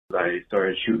I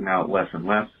started shooting out less and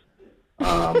less.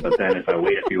 But then if I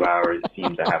wait a few hours, it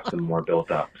seems I have some more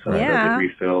built up. So does it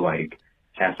refill like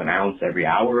half an ounce every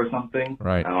hour or something?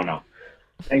 Right. I don't know.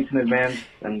 Thanks in advance,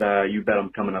 and you bet I'm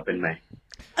coming up in May.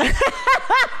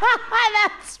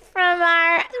 That's from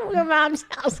your mom's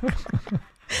house.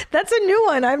 That's a new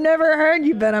one. I've never heard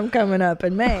you bet I'm coming up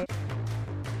in May.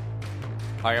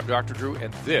 Hi, I'm Dr. Drew,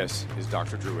 and this is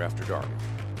Dr. Drew After Dark.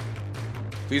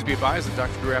 Please be advised that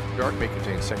Dr. Drew After Dark may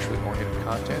contain sexually oriented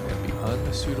content and be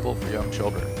unsuitable for young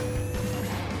children.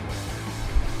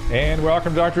 And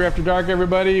welcome to Dr. After Dark,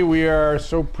 everybody. We are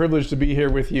so privileged to be here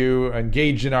with you,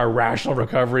 engaged in our rational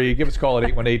recovery. Give us a call at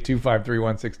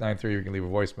 818-253-1693. You can leave a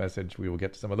voice message. We will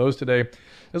get to some of those today.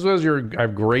 As well as I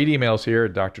have great emails here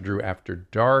at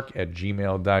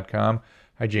drdrewafterdark@gmail.com.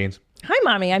 Hi, James. Hi,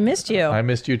 Mommy. I missed you. I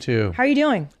missed you, too. How are you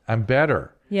doing? I'm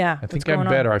better. Yeah. I think I'm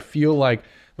better. I feel like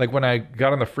when I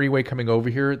got on the freeway coming over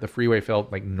here, the freeway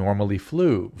felt like normally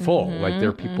full. Like there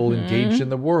are people engaged in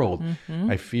the world.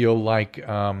 I feel like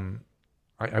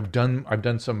I've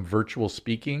done some virtual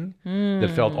speaking that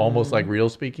felt almost like real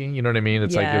speaking. You know what I mean?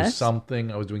 It's like there's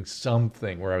something, I was doing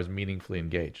something where I was meaningfully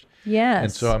engaged. Yes.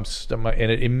 And so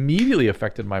and it immediately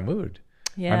affected my mood.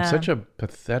 Yeah. I'm such a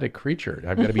pathetic creature.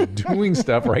 I've got to be doing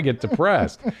stuff or I get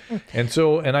depressed.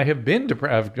 And I have been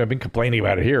depressed. I've been complaining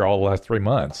about it here all the last 3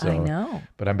 months. So, I know.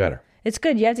 But I'm better. It's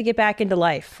good. You have to get back into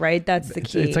life, right? That's the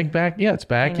key. It's like it's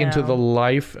back into the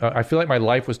life. I feel like my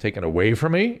life was taken away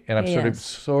from me, and I'm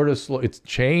sort of slow. It's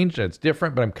changed and it's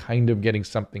different, but I'm kind of getting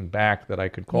something back that I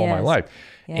could call my life.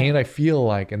 Yeah. And I feel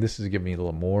like, and this is giving me a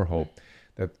little more hope,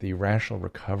 that the rational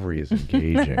recovery is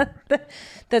engaging.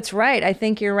 That's right. I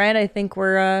think you're right. I think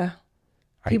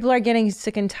people are getting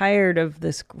sick and tired of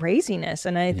this craziness,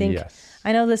 and I think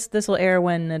I know this will air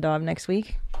when, Nadav, next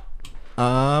week.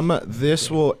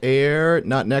 This will air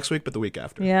not next week, but the week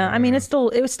after. Yeah, I mean, it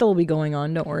would still be going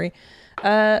on. Don't worry.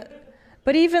 But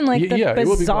even like the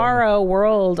bizarro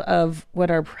world of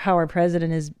how our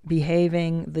president is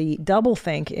behaving, the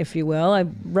doublethink, if you will. I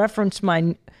referenced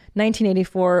my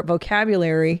 1984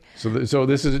 vocabulary. So this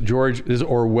is this is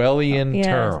Orwellian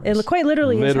terms. It quite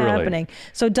literally is happening.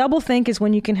 So doublethink is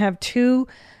when you can have two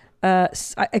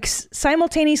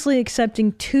simultaneously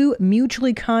accepting two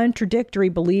mutually contradictory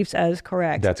beliefs as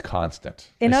correct. That's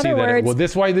constant. In other words, well,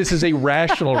 that's why this is a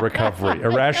rational recovery, a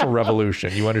rational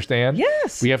revolution. You understand?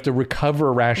 Yes. We have to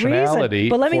recover rationality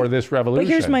for this revolution.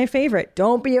 But here's my favorite.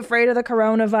 Don't be afraid of the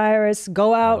coronavirus.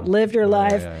 Go out, live your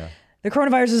life. Yeah. The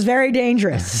coronavirus is very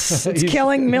dangerous. It's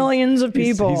killing millions of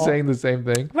people. He's saying the same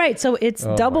thing. Right. So it's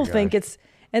doublethink.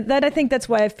 I think that's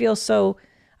why it's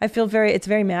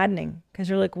very maddening, because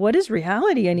you're like, what is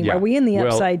reality anymore? Are we in the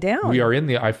upside down? We are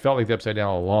I felt like the upside down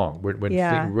all along.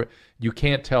 You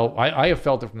can't tell. I have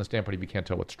felt it from the standpoint of you can't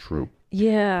tell what's true.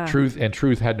 Yeah.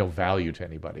 Truth had no value to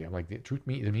anybody. I'm like, the truth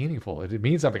is meaningful. It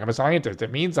means something. I'm a scientist.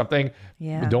 It means something.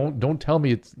 Yeah. Don't tell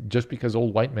me it's just because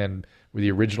old white men were the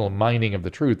original mining of the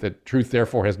truth, that truth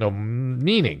therefore has no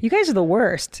meaning. You guys are the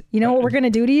worst. You know what we're going to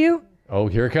do to you? Oh,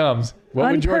 here it comes.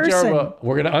 What would George Orwell?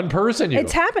 We're going to unperson you.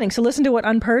 It's happening. So listen to what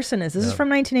unperson is. This is from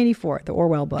 1984, the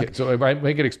Orwell book. Okay, so if I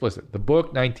make it explicit, the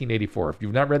book 1984, if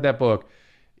you've not read that book,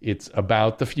 it's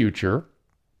about the future.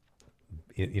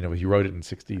 He wrote it in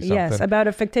 60-something. Yes, about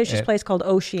a fictitious place called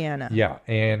Oceania. Yeah,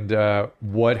 and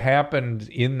what happened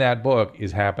in that book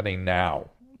is happening now.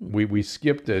 We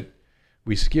skipped it.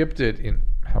 We skipped it in...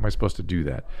 How am I supposed to do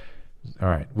that? All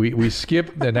right. We skipped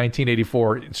the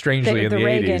 1984, strangely, in the 80s. The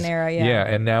Reagan era, yeah. Yeah,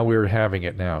 and now we're having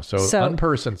it now. So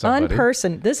unperson somebody.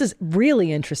 Unperson. This is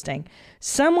really interesting.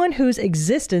 Someone whose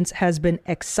existence has been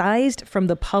excised from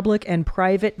the public and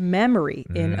private memory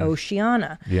in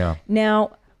Oceania. Yeah.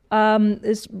 Now,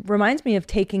 this reminds me of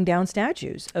taking down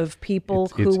statues of people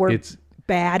who were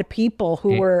bad people,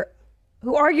 who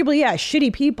arguably,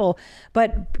 shitty people,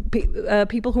 but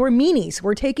people who were meanies.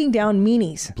 We're taking down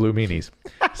meanies. Blue meanies.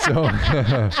 So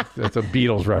that's a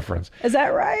Beatles reference. Is that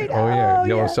right? Oh yeah,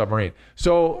 Yellow Submarine.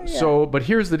 So, but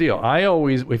here's the deal.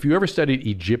 If you ever studied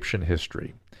Egyptian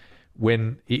history,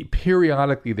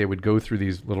 periodically they would go through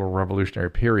these little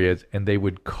revolutionary periods, and they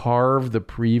would carve the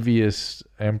previous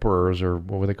emperors, or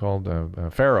what were they called,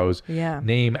 pharaohs,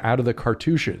 name out of the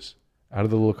cartouches. Out of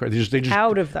the little, they just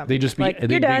out of them. They just be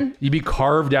you're done. You'd be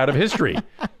carved out of history.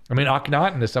 I mean,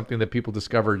 Akhenaten is something that people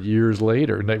discovered years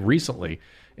later, recently,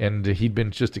 and he'd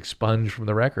been just expunged from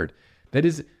the record. That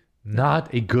is not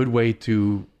a good way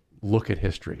to look at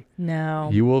history. No,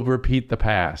 you will repeat the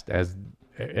past, as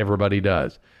everybody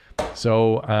does.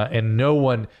 So, and no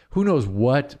one, who knows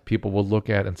what people will look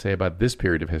at and say about this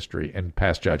period of history and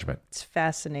pass judgment. It's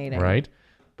fascinating, right?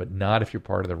 but not if you're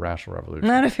part of the rational revolution.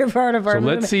 Not if you're part of our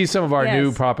movement. Let's see some of our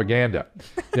new propaganda,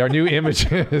 our new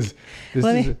images.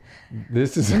 Let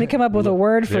me come up with a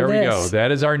word for this. There we go. That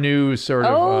is our new sort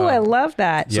of. Oh, I love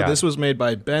that. So this was made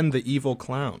by Ben the Evil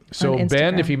Clown. So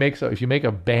Ben, if you make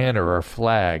a banner or a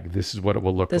flag, this is what it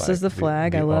will look like. This is the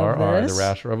flag. I love this. The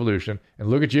rational revolution. And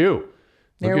look at you.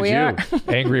 There we are.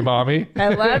 Angry mommy. I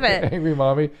love it. Angry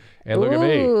mommy. And look at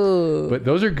me. But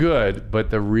those are good. But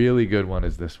the really good one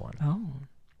is this one. Oh.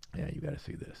 Yeah, you got to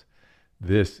see this.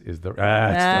 This is the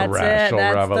rational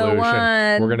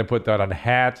revolution. We're going to put that on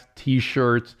hats,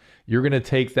 T-shirts. You're going to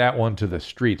take that one to the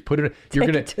streets. You're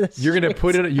going to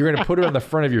put it on the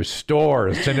front of your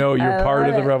stores to know you're part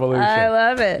of the revolution. I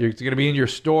love it. It's going to be in your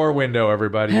store window,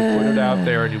 everybody. You put it out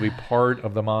there, and you'll be part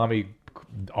of the mommy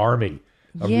army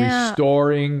of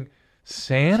restoring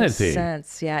sanity.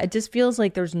 Sense, yeah. It just feels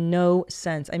like there's no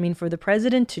sense. I mean, for the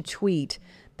president to tweet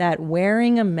that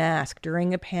wearing a mask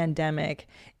during a pandemic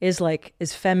is like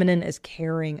as feminine as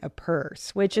carrying a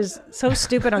purse, which is so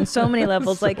stupid on so many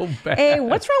levels. So like, bad. hey,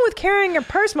 what's wrong with carrying a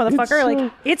purse,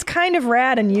 motherfucker? It's kind of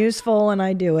rad and useful, and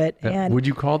I do it. And would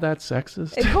you call that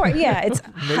sexist? Of course, yeah, it's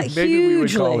maybe hugely. We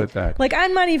would call it that. Like,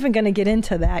 I'm not even going to get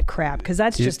into that crap because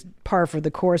that's just par for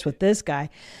the course with this guy.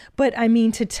 But I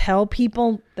mean, to tell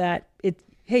people that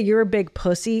hey, you're a big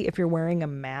pussy if you're wearing a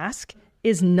mask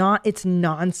it's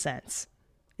nonsense.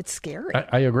 It's scary.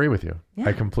 I agree with you. Yeah.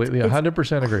 I completely,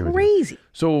 100% agree with you. Crazy.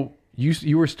 So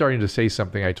you were starting to say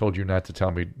something I told you not to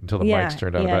tell me until the mics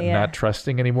turned on about not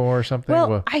trusting anymore or something.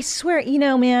 Well, I swear,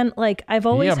 man, like I've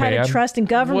always had a trust in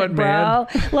government, bro.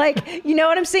 Like, you know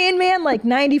what I'm saying, man? Like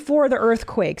 94, the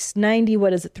earthquakes,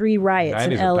 3 riots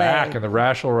in LA. Back in the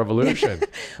rational revolution.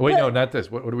 Wait, no, not this.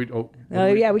 What do we? Oh,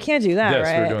 yeah, we can't do that,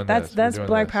 right? We're doing that's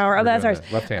Black Power. Oh, that's ours.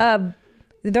 Left hand.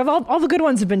 All the good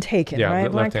ones have been taken,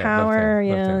 right? Black Power,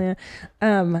 yeah.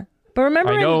 But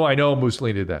remember, I know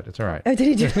Mussolini did that. It's all right. Oh, did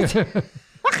he do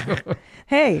that?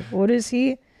 Hey, what is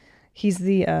he? He's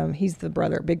the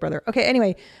brother, Big Brother. Okay,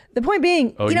 anyway, the point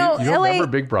being, you don't LA, remember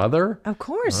Big Brother? Of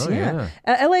course, yeah.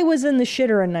 LA was in the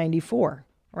shitter in 94.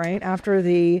 Right after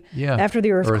the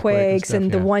earthquakes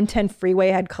and the 110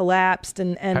 freeway had collapsed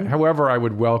and however, I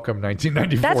would welcome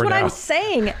 1994. That's what now. I'm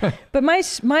saying. But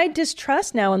my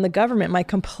distrust now in the government, my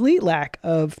complete lack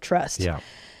of trust,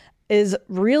 is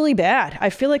really bad. I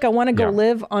feel like I want to go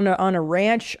live on a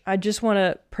ranch. I just want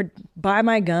to buy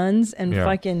my guns and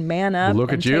fucking man up.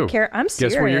 Look and at you. Take care. I'm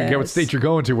serious. Guess what state you're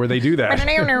going to where they do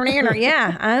that?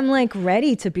 Yeah, I'm like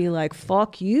ready to be like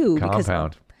fuck you.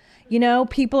 Compound. Because,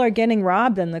 people are getting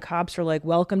robbed and the cops are like,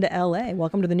 welcome to LA.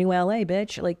 Welcome to the new LA,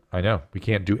 bitch. Like, I know. We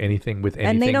can't do anything with anything.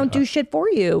 And they don't do shit for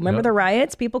you. Remember the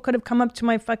riots? People could have come up to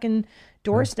my fucking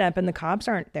doorstep and the cops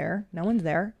aren't there. No one's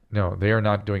there. No, they are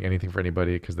not doing anything for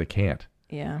anybody because they can't.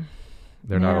 Yeah.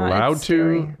 They're not allowed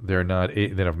to. They're not. They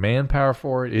don't have manpower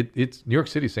for it. It's New York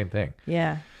City, same thing.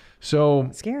 Yeah. So.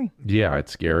 It's scary. Yeah,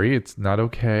 it's scary. It's not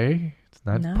okay.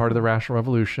 Not part of the rational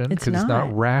revolution because it's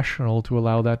not rational to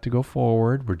allow that to go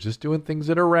forward. We're just doing things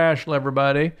that are rational,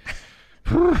 everybody.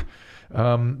 But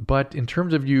in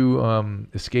terms of you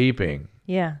escaping,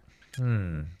 are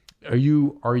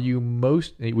you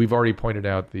most? We've already pointed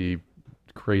out the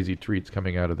crazy tweets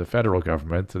coming out of the federal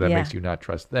government, so that makes you not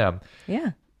trust them.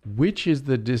 Yeah. Which is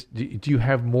do you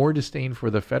have more disdain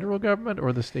for the federal government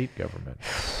or the state government?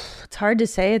 It's hard to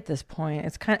say at this point.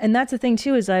 It's and that's the thing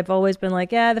too, is I've always been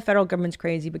like, yeah, the federal government's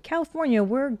crazy, but California,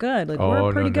 we're good. Like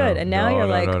we're pretty good. And now you're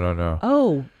like,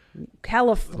 oh,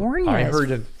 California. I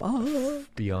heard it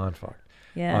beyond fucked.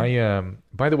 Yeah.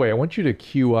 By the way, I want you to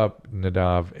queue up,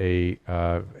 Nadav,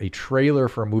 a trailer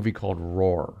for a movie called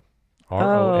Roar.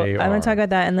 R-O-A-R. I'm going to talk about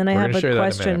that. And then I have a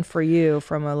question for you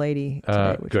from a lady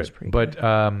today, which is pretty good. But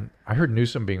I heard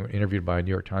Newsom being interviewed by a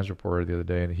New York Times reporter the other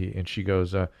day, and she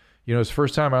goes, it's the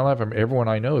first time in my life everyone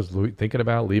I know is thinking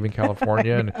about leaving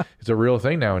California, and it's a real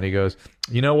thing now. And he goes,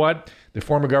 you know what? The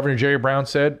former governor, Jerry Brown,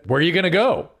 said, where are you going to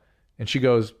go? And she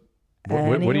goes,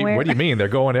 what do you mean? They're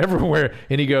going everywhere.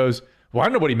 And he goes, well, I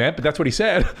don't know what he meant, but that's what he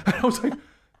said. I was like,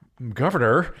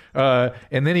 Governor.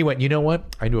 And then he went, you know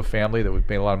what? I knew a family that was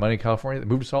paying a lot of money in California that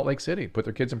moved to Salt Lake City, put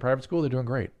their kids in private school. They're doing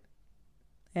great.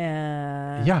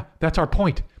 Yeah, that's our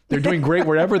point. They're doing great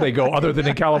wherever they go other than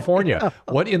in California.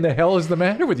 What in the hell is the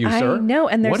matter with you, sir? I know.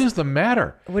 And what is the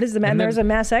matter? What is the matter? There's a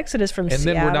mass exodus from Seattle.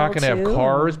 And then we're not going to have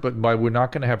cars, but by we're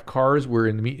not going to have cars, we're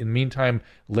in the meantime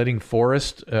letting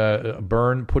forest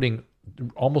burn, putting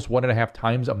almost 1.5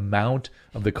 times amount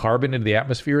of the carbon into the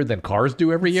atmosphere than cars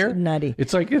do every year. Nutty.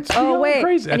 It's like, it's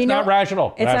crazy. It's not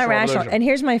rational. It's not rational. And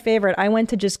here's my favorite. I went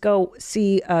to just go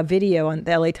see a video on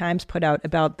the LA Times put out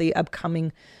about the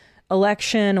upcoming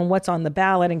election and what's on the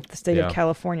ballot in the state of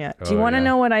California. Do you want to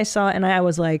know what I saw? And I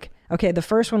was like, okay, the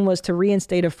first one was to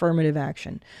reinstate affirmative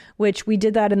action, which we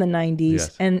did that in the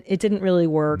 90s, and it didn't really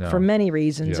work for many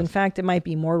reasons. In fact, it might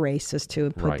be more racist to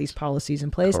put these policies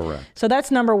in place. Correct. So that's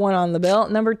number one on the bill.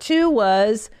 Number two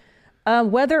was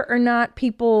whether or not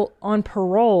people on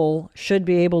parole should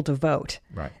be able to vote.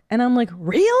 Right. And I'm like,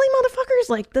 really, motherfuckers?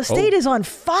 Like, the state is on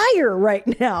fire right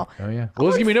now. Oh, yeah. Well,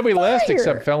 there's going to be nobody left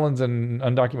except felons and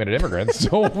undocumented immigrants.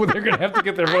 So they're going to have to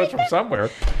get their votes from somewhere.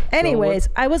 Anyways,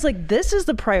 I was like, this is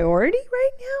the priority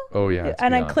right now? Oh, yeah.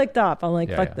 And I clicked off. I'm like,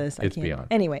 fuck this. I It's can't. beyond.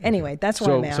 Anyway, that's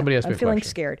where I'm at. Somebody asked me I'm a feeling question.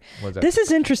 scared. What's that? This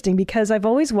is interesting because I've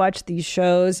always watched these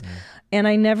shows and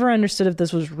I never understood if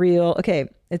this was real. Okay.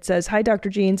 It says, "Hi, Dr.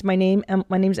 Jeans. My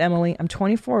name's Emily. I'm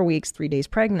 24 weeks, 3 days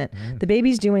pregnant. The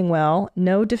baby's doing well.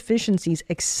 No deficiencies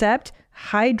except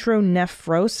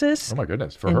hydronephrosis." Oh, my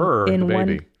goodness. For her, the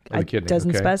baby. Or the kidney. It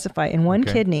doesn't specify. In one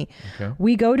kidney. Okay.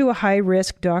 We go to a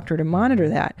high-risk doctor to monitor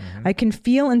that. I can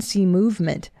feel and see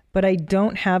movement, but I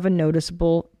don't have a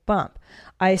noticeable bump.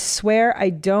 I swear I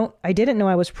didn't know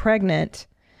I was pregnant.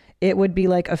 It would be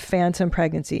like a phantom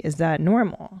pregnancy. Is that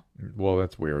normal? Well,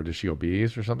 that's weird. Is she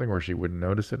obese or something where she wouldn't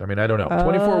notice it? I mean, I don't know.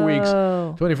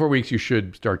 24 weeks, you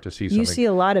should start to see something. You see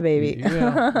a lot of baby.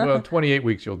 Yeah. Well, 28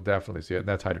 weeks, you'll definitely see it. And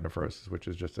that's hydronephrosis, which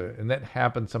is just and that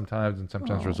happens sometimes and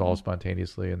sometimes resolves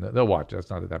spontaneously. And they'll watch. That's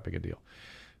not that big a deal.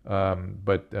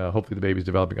 But hopefully the baby's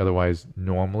developing otherwise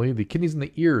normally. The kidneys and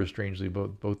the ears, strangely,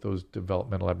 both those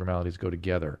developmental abnormalities go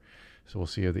together. So we'll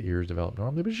see how the ears develop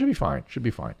normally, but it should be fine.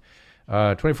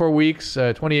 24 weeks,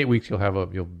 28 weeks,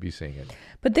 you'll be seeing it.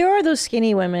 But there are those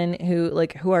skinny women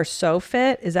who are so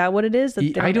fit. Is that what it is?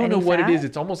 I don't know what it is.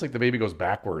 It's almost like the baby goes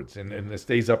backwards and it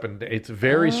stays up, and it's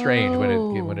very strange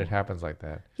when it happens like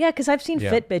that. Yeah, because I've seen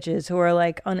fit bitches who are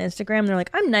like on Instagram. They're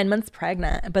like, I'm 9 months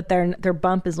pregnant, but their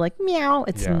bump is like meow.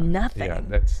 It's nothing.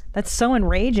 Yeah, that's so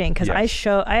enraging. Because I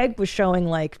was showing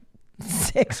like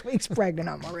 6 weeks pregnant.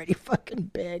 I'm already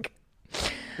fucking big.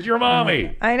 But you're a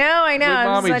mommy. I know.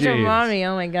 I'm such jeans. a mommy.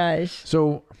 Oh my gosh.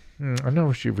 So I don't know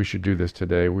if we should do this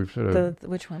today. We've sort of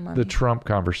which one, mommy? The Trump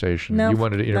conversation. No, you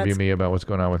wanted to interview me about what's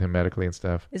going on with him medically and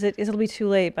stuff. It'll be too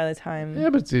late by the time. Yeah,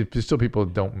 but still people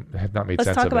have not made sense of it.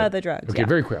 Let's talk about the drugs. Okay,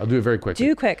 very quick. I'll do it very quickly.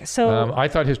 Do quick. So I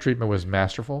thought his treatment was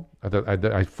masterful.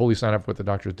 I fully signed up for what the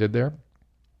doctors did there.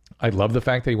 I love the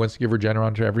fact that he wants to give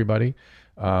Regeneron to everybody,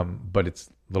 but it's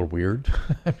a little weird.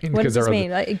 I mean, what does this mean?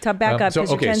 To back up. So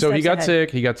he got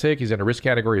sick. He's in a risk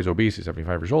category. He's obese. He's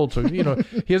 75 years old. So he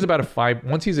has about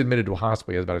once he's admitted to a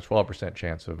hospital, he has about a 12%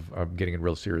 chance of getting in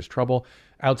real serious trouble.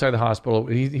 Outside the hospital,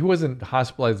 he wasn't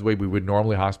hospitalized the way we would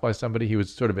normally hospitalize somebody. He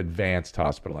was sort of advanced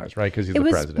hospitalized, right? Because he's the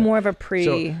president. It was more of a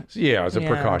it was a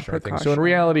precautionary thing. So in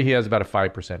reality, he has about a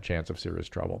 5% chance of serious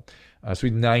trouble. So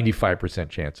he's 95%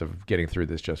 chance of getting through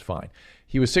this just fine.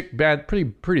 He was sick,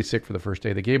 pretty sick for the first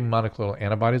day. They gave him monoclonal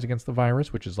antibodies against the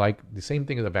virus, which is like the same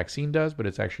thing as a vaccine does, but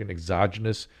it's actually an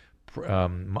exogenous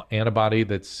antibody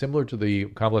that's similar to the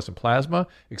convalescent plasma,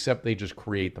 except they just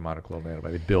create the monoclonal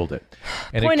antibody. They build it.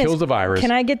 And it kills the virus.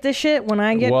 Can I get this shit when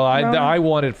I get I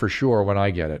want it for sure when I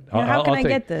get it. How can I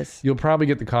get this? You'll probably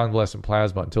get the convalescent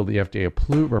plasma until the FDA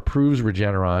approves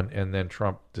Regeneron, and then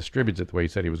Trump distributes it the way he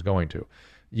said he was going to.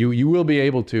 You will be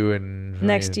able to in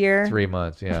next year, 3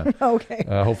 months. Yeah. Okay.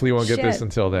 Hopefully you won't get this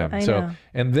until then. I know.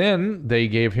 And then they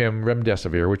gave him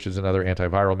remdesivir, which is another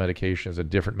antiviral medication. It's a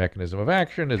different mechanism of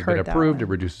action. It's been approved. It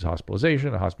reduces hospitalization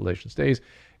and hospitalization stays.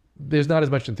 There's not as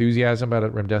much enthusiasm about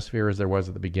remdesivir as there was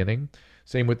at the beginning.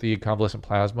 Same with the convalescent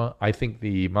plasma. I think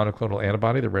the monoclonal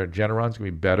antibody, the Regeneron, is going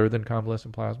to be better than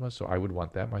convalescent plasma, so I would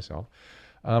want that myself.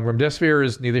 Remdesivir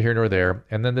is neither here nor there.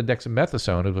 And then the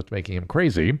dexamethasone is what's making him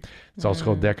crazy. It's also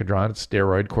called Decadron. It's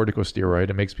steroid, corticosteroid.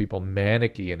 It makes people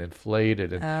manicky and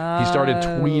inflated. And he started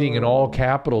tweeting in all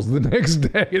capitals the next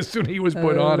day as soon as he was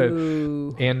put on it.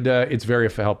 And it's very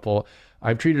helpful.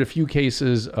 I've treated a few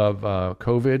cases of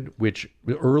COVID, which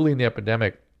early in the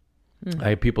epidemic, I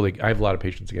have a lot of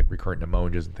patients that get recurrent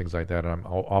pneumonias and things like that. And I'm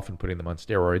often putting them on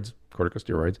steroids,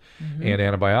 corticosteroids, and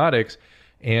antibiotics.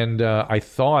 And I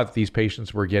thought these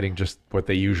patients were getting just what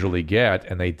they usually get,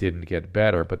 and they didn't get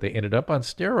better. But they ended up on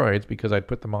steroids because I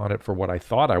put them on it for what I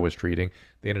thought I was treating.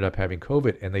 They ended up having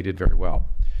COVID, and they did very well.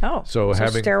 Oh, so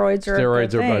having steroids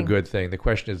are a good thing. The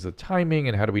question is the timing,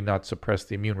 and how do we not suppress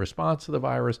the immune response to the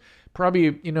virus?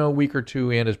 Probably, a week or two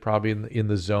in is probably in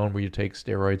the zone where you take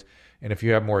steroids. And if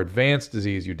you have more advanced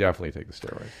disease, you definitely take the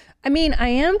steroids. I mean, I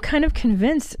am kind of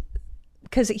convinced.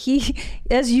 Because he,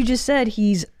 as you just said,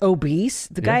 he's obese.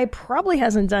 The guy probably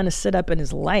hasn't done a sit-up in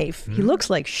his life. He looks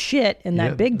like shit in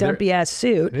that big dumpy-ass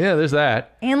suit. Yeah, there's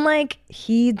that. And,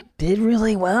 he did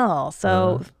really well.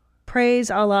 So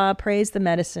praise Allah, praise the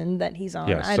medicine that he's on.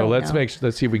 Yeah, so let's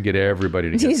see if we can get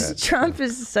everybody to get that. Trump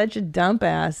is such a dump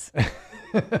ass.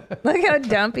 Look how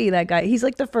dumpy that guy. He's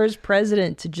like the first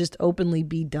president to just openly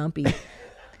be dumpy.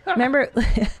 Remember,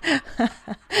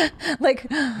 like,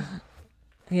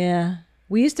 yeah,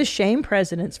 we used to shame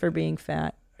presidents for being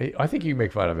fat. I think you can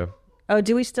make fun of him. Oh,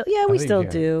 do we still? Yeah, we still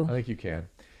do. I think you can.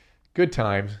 Good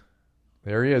times.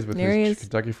 There he is with his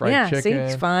Kentucky Fried Chicken. Yeah, see,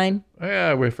 it's fine.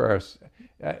 Yeah, wait for us.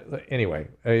 Anyway,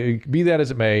 be that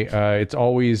as it may, it's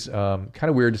always kind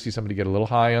of weird to see somebody get a little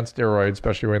high on steroids,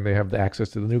 especially when they have the access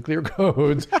to the nuclear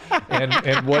codes.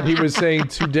 and what he was saying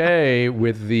today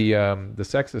with the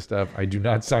sexist stuff, I do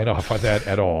not sign off on that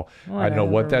at all. I don't know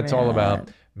what that's all about.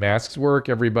 Masks work,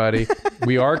 everybody.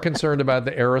 We are concerned about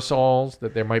the aerosols,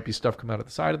 that there might be stuff coming out of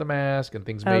the side of the mask and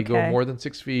things may go more than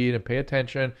 6 feet, and pay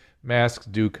attention. Masks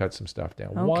do cut some stuff down.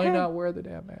 Okay. Why not wear the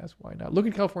damn mask? Why not? Look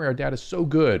at California. Our data is so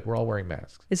good. We're all wearing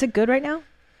masks. Is it good right now?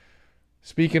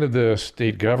 Speaking of the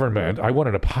state government, I want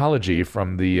an apology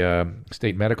from the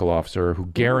state medical officer who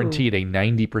guaranteed a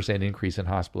 90% increase in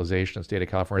hospitalization in the state of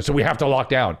California. So we have to lock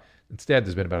down. Instead,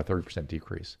 there's been about a 30%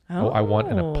 decrease. I want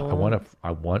an apology.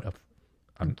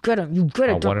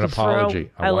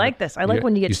 I like this. I like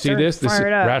when you get fired up. This is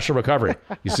rational recovery.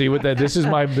 You see what that? This is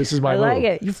my move. I like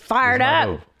it. You fired up.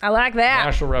 Move. I like that.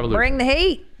 National revolution. Bring the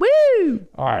heat. Woo!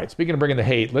 All right. Speaking of bringing the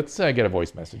hate, let's get a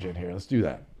voice message in here. Let's do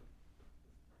that.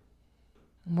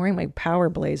 I'm wearing my power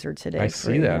blazer today. I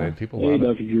see that, and people love it.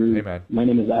 Dr. Drew. Hey, man. My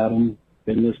name is Adam.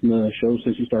 Been listening to the show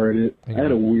since you started it. I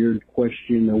had a weird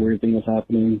question. A weird thing was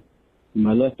happening. In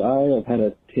my left eye, I've had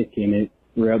a tick in it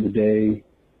throughout the day.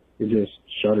 It just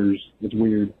shudders. It's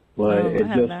weird. But it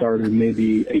just started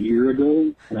maybe a year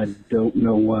ago, and I don't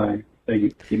know why. Thank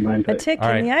you. Keep my a tick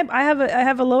in the eye. I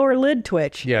have a lower lid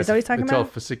twitch. Yes, is that what he's talking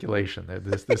about? It's all fasciculation.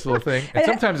 This little thing. And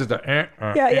sometimes it's a...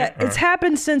 It's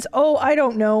happened since, I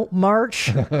don't know, March.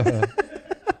 Yeah,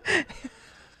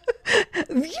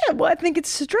 well, I think it's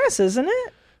stress, isn't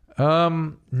it?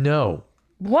 No.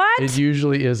 What? It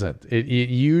usually isn't. It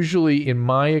usually, in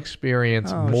my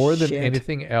experience, more than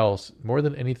anything else,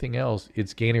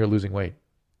 it's gaining or losing weight.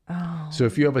 Oh. So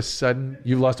if you have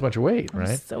you've lost a bunch of weight, right?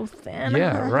 I'm so thin.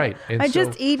 Yeah, right. And I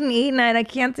just eat and I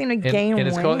can't seem to gain weight.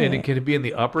 And it can be in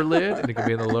the upper lid and it can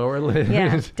be in the lower lid.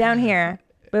 Yeah, down here.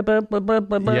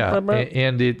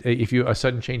 And if a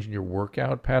sudden change in your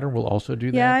workout pattern will also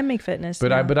do that. Yeah, I make fitness.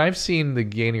 But I've seen the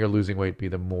gaining or losing weight be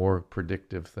the more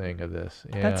predictive thing of this.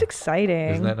 Yeah. That's exciting.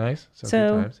 Isn't that nice?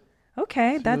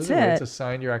 Okay, that's it. It's a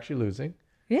sign you're actually losing.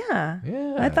 Yeah.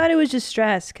 I thought it was just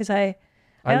stress because I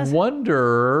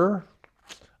wonder.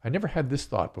 I never had this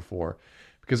thought before.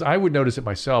 Because I would notice it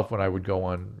myself when I would go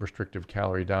on restrictive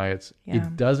calorie diets. Yeah.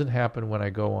 It doesn't happen when I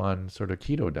go on sort of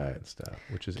keto diet stuff,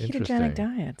 which is interesting. Ketogenic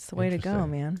diet's the way to go,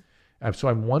 man. So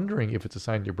I'm wondering if it's a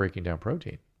sign you're breaking down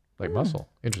protein, like muscle.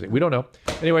 Interesting. We don't know.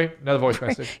 Anyway, another voice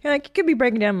message. Yeah, like you could be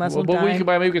breaking down muscle. But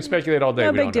we can speculate all day.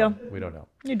 No big deal. We don't know.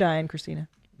 You're dying, Christina.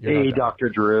 Hey, Dr.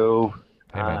 Drew.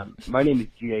 Hey, my name is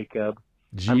Jacob.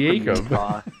 Jacob.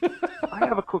 I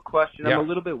have a quick question. I'm a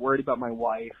little bit worried about my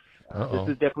wife. This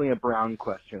is definitely a Brown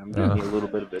question. I'm giving you a little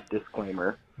bit of a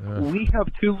disclaimer. We have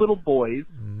 2 little boys.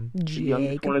 The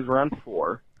youngest one is around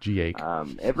 4.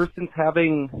 Ever since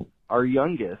having our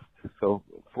youngest, so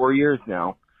 4 years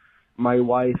now, my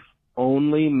wife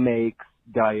only makes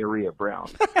diarrhea brown.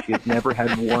 She has never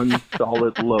had one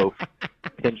solid loaf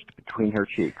pinched between her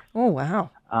cheeks. Oh, wow.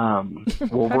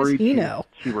 We're worried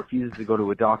she refuses to go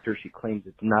to a doctor. She claims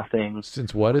it's nothing.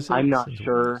 Since what is it? I'm not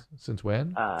sure. Since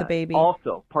when? The baby.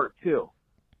 Also, part 2.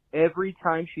 Every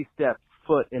time she steps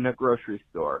foot in a grocery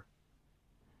store,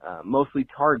 mostly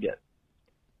Target,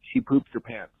 she poops her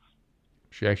pants.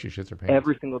 She actually shits her pants?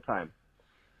 Every single time.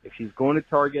 If she's going to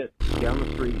Target down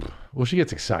the street... Well, she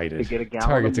gets excited. To get a gallon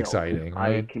Target's of milk, exciting,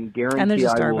 right? I can guarantee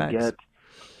I will get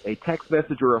a text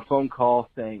message or a phone call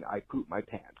saying, I poop my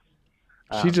pants.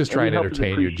 She's just trying to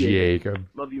entertain you, Jacob.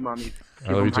 Love you, mommy.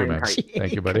 I love you too, man.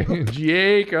 Thank you, buddy.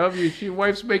 Jacob, your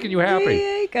wife's making you happy.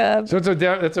 Jacob. So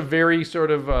that's a very sort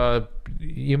of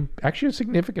actually a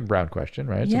significant Brown question,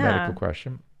 right? It's a medical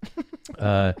question.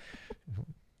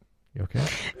 You okay?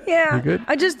 Yeah. You good?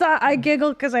 I just thought I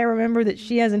giggled because I remember that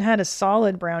she hasn't had a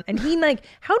solid Brown, and he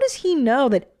how does he know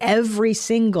that every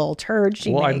single turd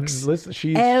she makes?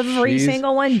 Every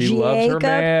single one. She loves her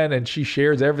man, and she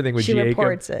shares everything with Jacob. She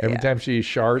reports it. Every time she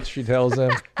sharts, she tells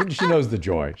him. She knows the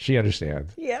joy. She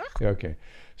understands. Yeah. Okay.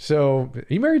 So, are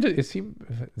you married to? Is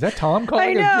that Tom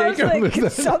calling? I know.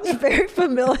 It sounds very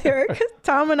familiar because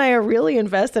Tom and I are really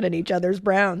invested in each other's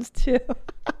Browns too.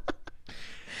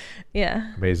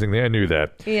 Yeah. Amazingly, I knew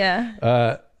that.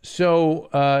 Yeah. So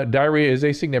diarrhea is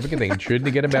a significant thing. It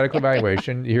shouldn't get a medical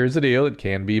evaluation. Here's the deal. It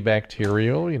can be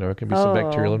bacterial. It can be some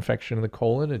bacterial infection in the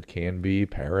colon. It can be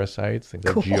parasites. Things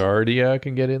like Giardia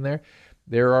can get in there.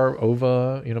 There are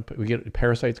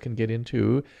parasites can get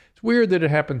into. It's weird that it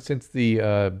happened since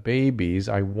the babies.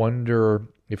 I wonder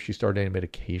if she started any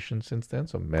medication since then.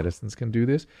 So medicines can do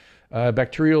this.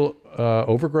 Bacterial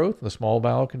overgrowth in the small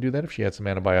bowel can do that if she had some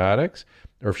antibiotics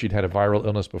or if she'd had a viral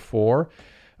illness before.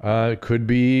 It could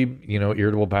be,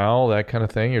 irritable bowel, that kind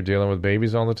of thing. You're dealing with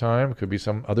babies all the time. It could be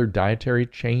some other dietary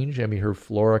change. I mean, her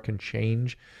flora can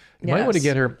change. You might want to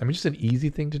get her, just an easy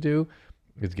thing to do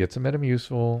is get some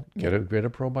Metamucil, get a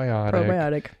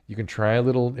probiotic. You can try a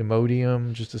little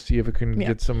Imodium just to see if it can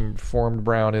get some formed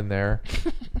brown in there.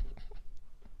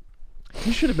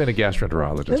 You should have been a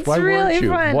gastroenterologist. Why weren't you?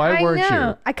 Fun. Why weren't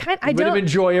you? I would have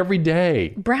enjoyed every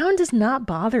day. Brown does not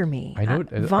bother me. I know.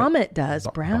 Vomit does.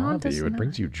 Brown does you. not. It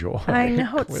brings you joy. I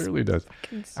know. It clearly does.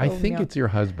 So I think it's your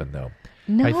husband, though.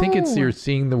 No. I think it's you're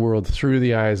seeing the world through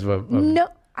the eyes of No.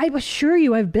 I assure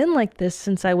you, I've been like this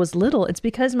since I was little. It's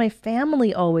because my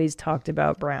family always talked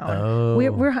about brown. Oh.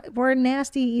 We're a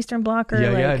nasty Eastern Blocker.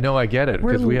 Yeah, no, I get it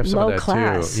because we have some of that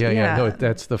class. too. Yeah. No,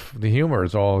 that's the humor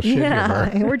is all shit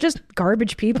humor. We're just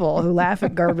garbage people who laugh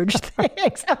at garbage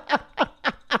things.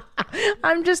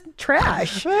 I'm just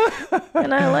trash,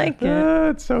 and I like it.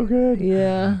 It's so good.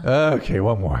 Yeah. Okay,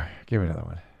 one more. Give me another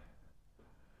one.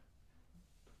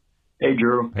 Hey,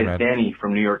 Drew. Hey, it's man. Danny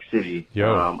from New York City.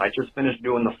 Yo. I just finished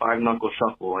doing the 5-knuckle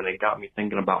shuffle, and it got me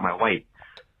thinking about my white.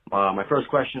 My first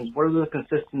question is, what do the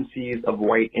consistencies of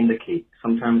white indicate?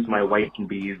 Sometimes my white can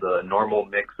be the normal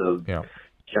mix of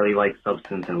jelly-like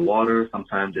substance and water.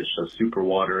 Sometimes it's just super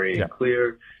watery and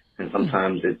clear. And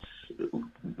sometimes it's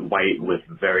white with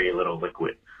very little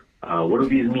liquid. What do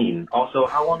these mean? Also,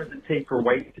 how long does it take for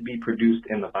white to be produced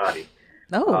in the body?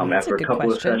 That's after a good couple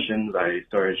question. of sessions, I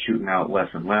started shooting out less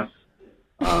and less.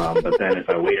 But then if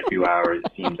I wait a few hours,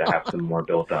 it seems to have some more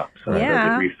built up. So does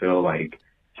it refill like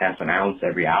half an ounce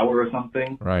every hour or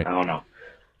something? Right. I don't know.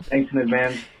 Thanks in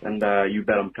advance, and you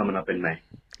bet I'm coming up in May.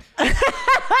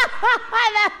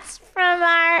 That's from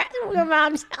our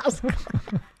mom's house.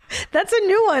 That's a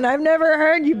new one. I've never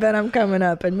heard you bet I'm coming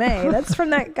up in May. That's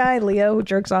from that guy, Leo, who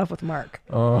jerks off with Mark.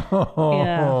 Oh.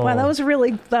 Yeah. Wow, that was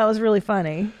really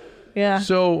funny. Yeah.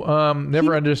 So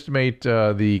never underestimate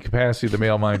the capacity of the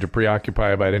male mind to preoccupy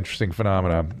about interesting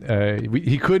phenomena.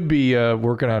 He could be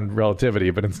working on relativity,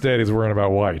 but instead he's worrying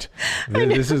about white.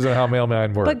 This is how male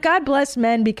mind works. But God bless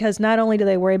men, because not only do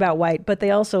they worry about white, but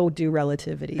they also do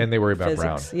relativity. And they worry about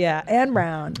physics. brown. Yeah, and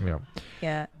brown.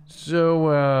 Yeah.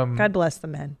 So God bless the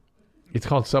men. It's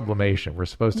called sublimation. We're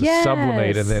supposed to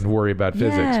sublimate and then worry about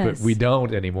physics, but we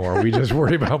don't anymore. We just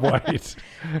worry about white.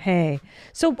 Hey.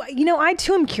 So, I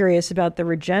too am curious about the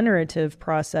regenerative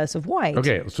process of white.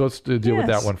 Okay, so let's deal with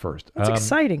that one first. That's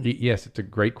exciting. Yes, it's a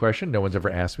great question. No one's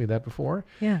ever asked me that before.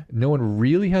 Yeah. No one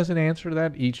really has an answer to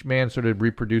that. Each man sort of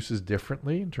reproduces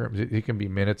differently in terms it can be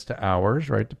minutes to hours,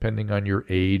 right, depending on your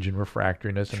age and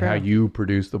refractoriness and how you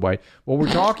produce the white. What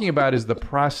we're talking about is the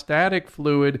prostatic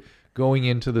fluid going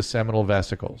into the seminal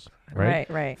vesicles, right?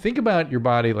 Right. Think about your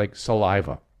body like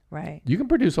saliva. Right. You can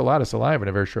produce a lot of saliva in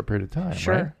a very short period of time,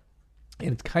 right?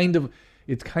 And it's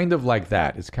kind of like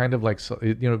that. It's kind of like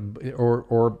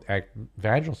or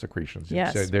vaginal secretions.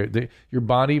 Yes. So your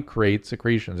body creates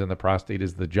secretions, and the prostate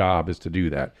is to do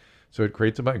that. So it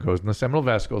creates it goes in the seminal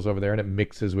vesicles over there, and it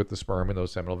mixes with the sperm in those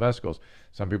seminal vesicles.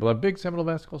 Some people have big seminal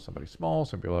vesicles, somebody small,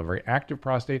 some people have a very active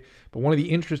prostate. But one of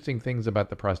the interesting things about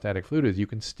the prostatic fluid is you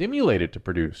can stimulate it to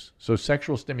produce. So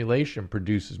sexual stimulation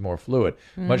produces more fluid.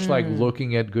 Much like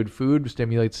looking at good food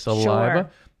stimulates saliva,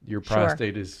 your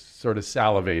prostate is sort of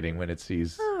salivating when it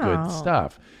sees good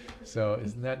stuff. So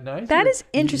isn't that nice? That is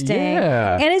interesting.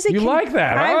 Yeah. And is it like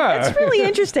that, huh? It's really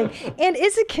interesting. And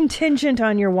is it contingent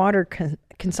on your water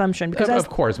consumption? Because of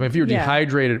course. I mean, if you're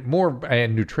dehydrated, more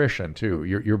and nutrition too.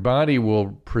 Your body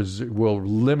will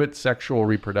limit sexual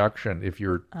reproduction if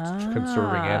you're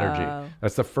conserving energy.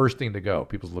 That's the first thing to go.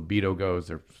 People's libido goes,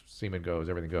 their semen goes,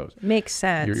 everything goes. Makes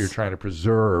sense. You're trying to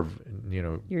preserve,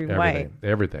 your everything. White.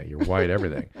 Everything. Your white,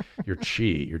 everything. Your chi.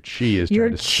 Your chi is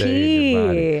trying to stay in your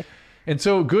body. And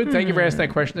so, good. Thank you for asking that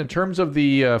question. In terms of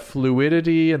the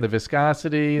fluidity and the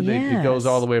viscosity, it goes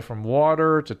all the way from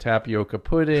water to tapioca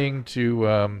pudding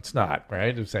to snot,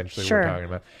 right? Essentially, we're talking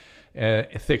about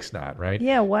thick snot, right?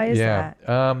 Yeah. Why is that?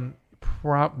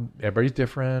 Everybody's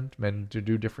different. Men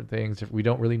do different things. We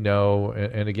don't really know.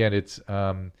 And again, it's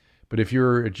But if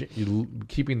you're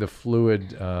keeping the fluid,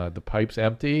 the pipes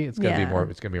empty, it's gonna be more.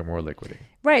 It's gonna be more liquidy.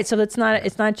 Right. So it's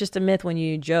not just a myth when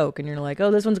you joke and you're like,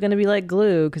 oh, this one's gonna be like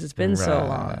glue because it's been so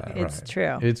long. It's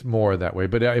true. It's more that way.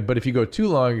 But if you go too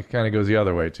long, it kind of goes the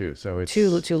other way too. So it's too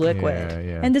liquid.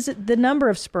 Yeah. And does the number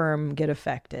of sperm get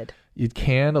affected? It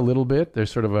can a little bit. There's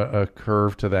sort of a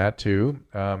curve to that too.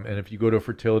 And if you go to a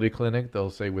fertility clinic, they'll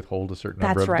say withhold a certain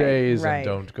number of days and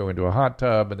don't go into a hot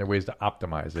tub. And there are ways to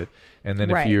optimize it. And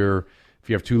then if you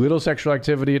have too little sexual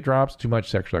activity, it drops. Too much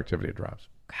sexual activity, it drops.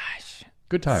 Gosh,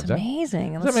 good times. It's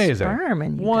amazing. It's amazing. Sperm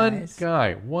in you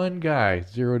one guy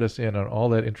zeroed us in on all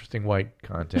that interesting white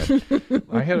content.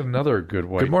 I had another good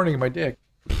white. Good morning, my dick.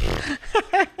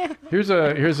 Here's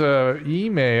a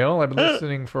email. I've been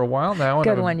listening for a while now.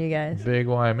 Good one, you guys. Big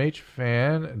YMH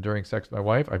fan. During sex with my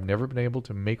wife, I've never been able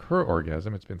to make her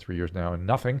orgasm. It's been 3 years now and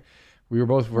nothing. We were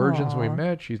both virgins when we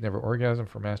met. She's never orgasmed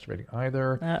from masturbating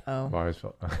either. I've always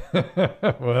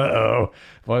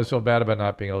felt bad about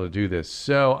not being able to do this.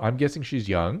 So I'm guessing she's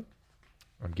young.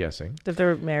 I'm guessing. If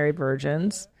they're married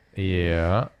virgins.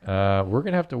 Yeah. We're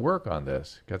going to have to work on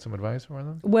this. Got some advice for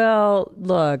them? Well,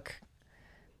 look.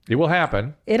 It will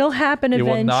happen. It'll happen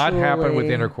eventually. It will not happen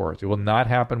with intercourse. It will not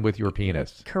happen with your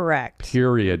penis. Correct.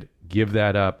 Period. Give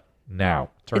that up now.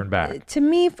 Turn back. To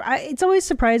me, it's always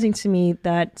surprising to me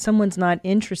that someone's not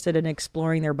interested in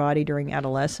exploring their body during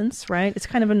adolescence, right? It's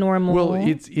kind of a normal... Well,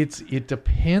 it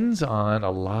depends on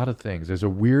a lot of things. There's a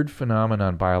weird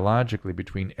phenomenon biologically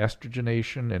between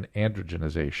estrogenation and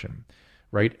androgenization.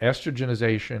 Right,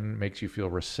 estrogenization makes you feel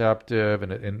receptive,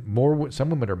 and more. Some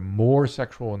women are more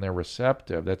sexual when they're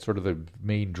receptive. That's sort of the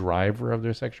main driver of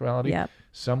their sexuality. Yep.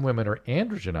 Some women are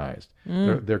androgenized.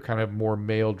 They're kind of more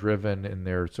male-driven, and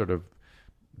they're sort of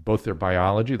both their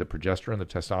biology, the progesterone, the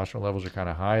testosterone levels are kind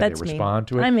of high. That's they respond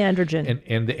to it. I'm androgen,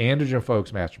 and the androgen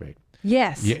folks masturbate.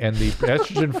 Yes. Yeah, and the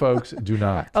estrogen folks do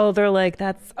not. Oh, they're like,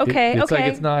 that's okay. It's like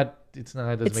it's not. It doesn't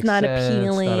make sense. Appealing.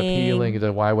 It's not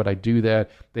appealing. Why would I do that?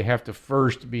 They have to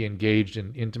first be engaged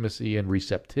in intimacy and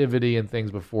receptivity and things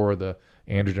before the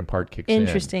androgen part kicks in.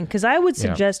 Interesting, because I would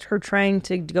suggest her trying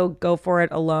to go for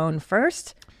it alone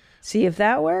first, see if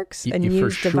that works, and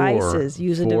use devices.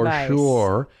 Use a device. For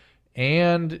sure.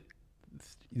 And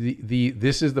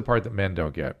this is the part that men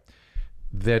don't get.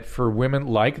 That for women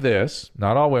like this,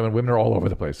 not all women are all over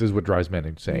the place. This is what drives men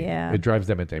insane. Yeah. It drives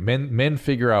them insane. Men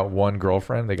figure out one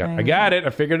girlfriend. I got it. I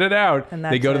figured it out. And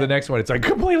they go to the next one. It's like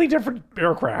completely different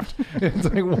aircraft. It's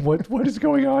like, what is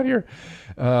going on here?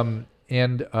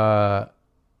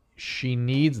 She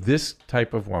needs, this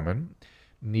type of woman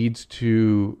needs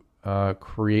to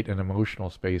create an emotional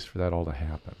space for that all to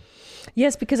happen.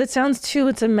 Yes, because it sounds too,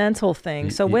 it's a mental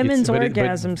thing. So women's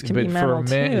orgasms can be mental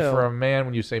too. For a man,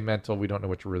 when you say mental, we don't know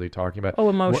what you're really talking about. Oh,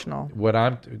 emotional.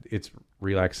 It's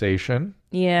relaxation.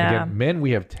 Yeah. Again, men, we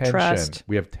have tension. Trust.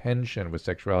 We have tension with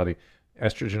sexuality.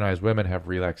 Estrogenized women have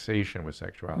relaxation with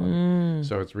sexuality.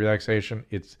 So it's relaxation.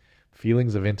 It's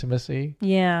feelings of intimacy.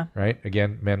 Yeah. Right?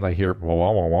 Again, men like hear wah,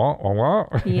 wah, wah, wah, wah,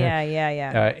 wah. Yeah.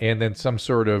 And then some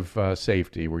sort of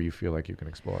safety where you feel like you can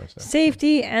explore stuff.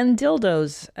 Safety and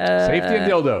dildos. Safety and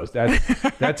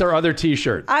dildos. That's our other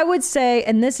T-shirt. I would say,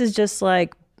 and this is just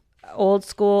like old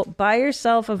school, buy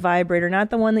yourself a vibrator,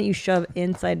 not the one that you shove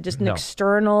inside, just an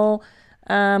external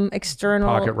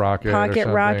pocket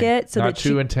rocket, so not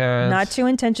too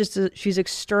intense, just so she's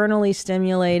externally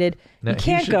stimulated. You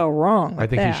can't go wrong with I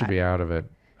think that. he should be out of it.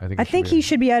 I think he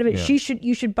should be out of it. Yeah.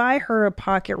 You should buy her a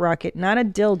pocket rocket, not a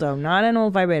dildo, not an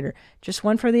old vibrator, just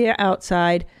one for the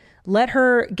outside. Let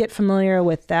her get familiar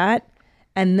with that,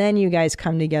 and then you guys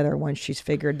come together once she's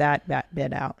figured that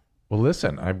bit out. Well,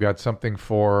 listen, I've got something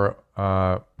for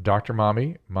Dr.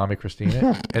 Mommy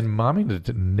Christina, and Mommy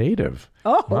Native.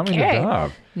 Oh, okay. Mommy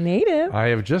Nadav. Native. I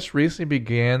have just recently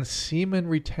began semen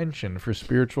retention for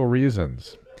spiritual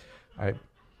reasons. I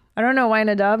don't know why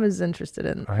Nadav is interested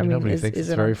in. I know, but he thinks it's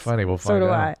very funny. We'll find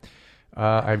out. So do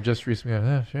I. I've just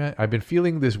recently. I've been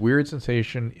feeling this weird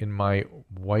sensation in my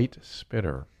white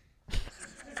spitter.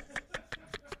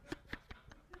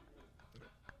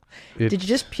 Did you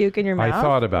just puke in your mouth? I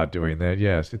thought about doing that,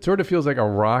 yes. It sort of feels like a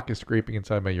rock is scraping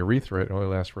inside my urethra. It only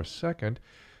lasts for a second.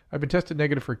 I've been tested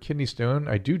negative for kidney stone.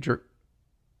 I do jerk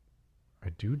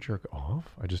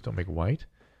off. I just don't make white.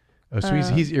 So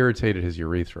he's irritated his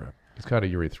urethra. He's got a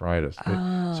urethritis.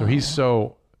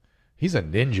 So he's a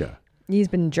ninja. He's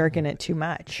been jerking it too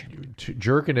much.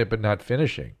 Jerking it but not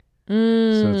finishing. So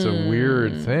it's a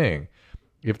weird thing.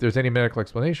 If there's any medical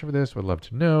explanation for this, would love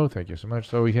to know. Thank you so much.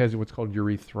 So he has what's called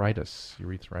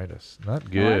urethritis.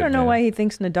 Not good. Well, I don't know why he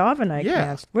thinks Nadav and I can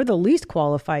answer. We're the least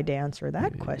qualified to answer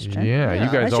that question. Yeah,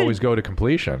 you guys always go to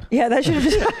completion. Yeah, that should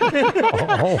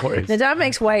have always. Nadav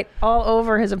makes white all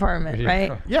over his apartment,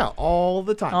 right? Yeah, all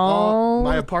the time.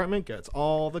 My apartment gets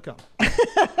all the cum.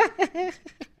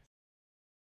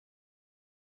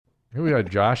 We got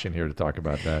Josh in here to talk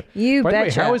about that. You By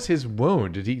betcha. the way, how is his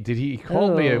wound? Did he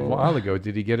call me a while ago?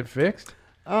 Did he get it fixed?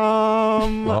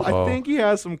 I think he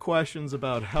has some questions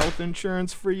about health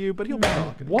insurance for you, but he'll be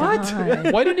talking. What?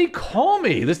 Why didn't he call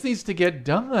me? This needs to get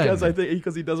done.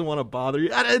 Because he doesn't want to bother you.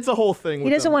 It's a whole thing. He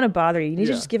doesn't want to bother you. You need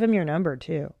to just give him your number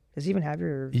too. Does he even have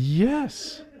your?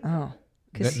 Yes. Oh.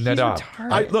 Because he's Nadav.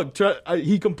 retarded.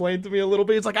 He complained to me a little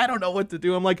bit. He's like, I don't know what to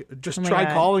do. I'm like, just try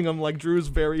calling him. Like, Drew's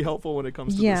very helpful when it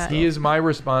comes to this stuff. He is my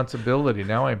responsibility.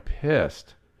 Now I'm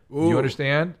pissed. Do you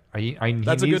understand? That's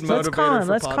a good motivator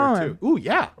Let's call him. Ooh,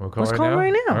 yeah. Let's call him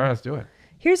right now. All right, let's do it.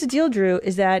 Here's the deal, Drew,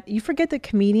 is that you forget that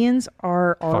comedians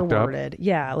are R-worded.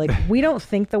 Yeah, like we don't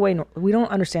think the way, we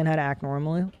don't understand how to act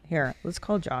normally. Here, let's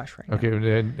call Josh right now.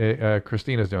 Okay,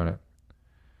 Christina's doing it.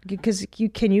 Because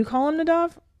can you call him,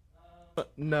 Nadav?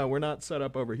 No, we're not set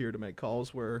up over here to make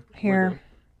calls. Here.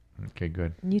 Okay,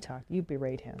 good. You talk. You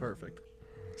berate him. Perfect.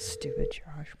 Stupid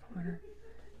Josh Potter.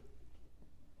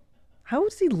 How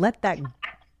does he let that...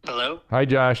 Hello? Hi,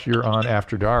 Josh. You're on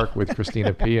After Dark with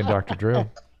Christina P. and Dr. Drew.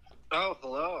 Oh,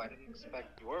 hello. I didn't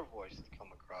expect your voice to come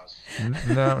across.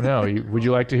 No. Would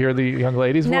you like to hear the young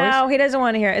lady's voice? No, he doesn't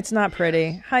want to hear it. It's not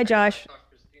pretty. Hi, Josh. I thought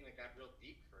Christina got real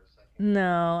deep for a second.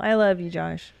 No, I love you,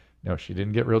 Josh. No, she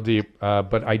didn't get real deep.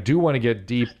 But I do want to get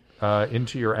deep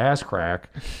into your ass crack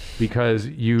because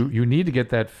you need to get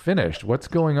that finished. What's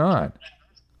going on?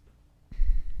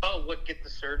 Oh, get the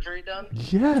surgery done?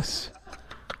 Yes.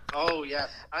 Oh, yes.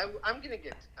 I'm getting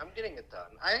it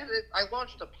done. I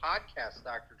launched a podcast,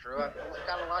 Dr. Drew. I've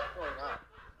got a lot going on.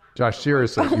 Josh,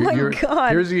 seriously. Oh my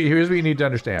God. Here's what you need to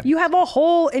understand. You have a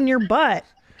hole in your butt.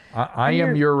 I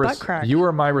am you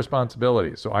are my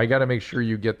responsibility. So I got to make sure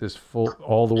you get this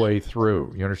all the way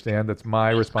through. You understand? That's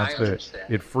my responsibility. I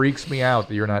understand. It freaks me out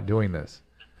that you're not doing this.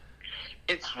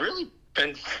 It's really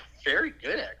been very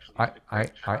good, actually.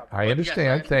 I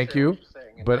understand. Yes, Thank you.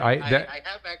 But I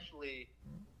have actually,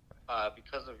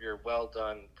 because of your well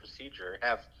done procedure,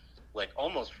 have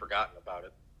almost forgotten about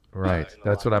it. Right.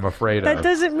 That's what I'm afraid That of.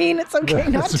 doesn't mean it's okay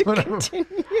not to continue.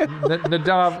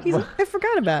 Nadav, I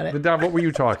forgot about it. Nadav, what were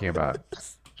you talking about?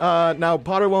 Now,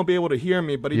 Potter won't be able to hear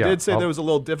me, but he did say there was a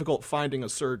little difficult finding a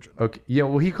surgeon. Okay. Yeah,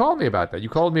 well, he called me about that. You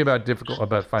called me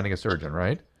about finding a surgeon,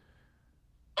 right?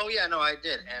 Oh, yeah, no, I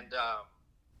did. And,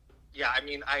 I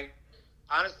mean, I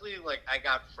honestly, I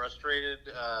got frustrated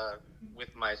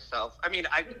with myself. I mean,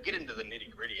 I could get into the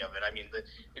nitty-gritty of it. I mean, the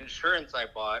insurance I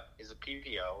bought is a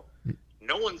PPO.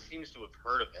 No one seems to have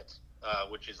heard of it,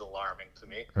 which is alarming to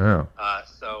me. Oh.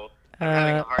 So I'm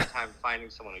having a hard time finding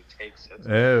someone who takes it.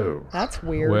 Oh. That's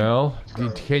weird. Well,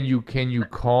 can you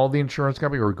call the insurance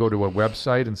company or go to a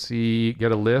website and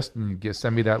get a list and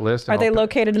send me that list? Are they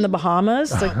located in the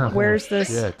Bahamas? Where's this?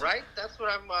 Shit. Right? That's what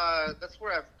that's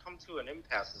where I've come to an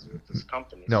impasse with this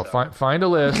company. No, so. find a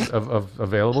list of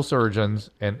available surgeons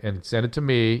and send it to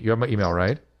me. You have my email,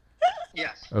 right?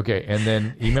 Yes. Okay, and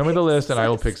then email me the list, and I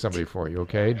will pick somebody for you.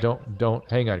 Okay, don't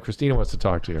hang on. Christina wants to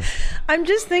talk to you. I'm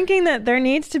just thinking that there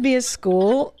needs to be a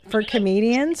school for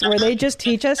comedians where they just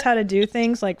teach us how to do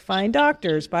things like find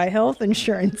doctors, buy health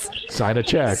insurance, sign a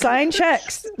check, sign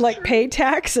checks, pay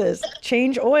taxes,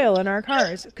 change oil in our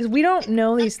cars, because we don't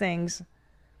know these things,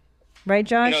 right,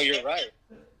 Josh? No, you're right.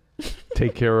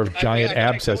 Take care of giant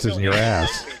abscesses in your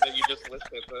ass. You just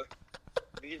listed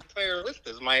the entire list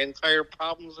is my entire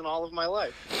problems in all of my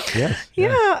life. Yes.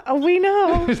 Yeah, we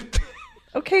know.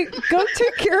 Okay, go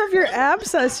take care of your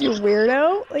abscess, you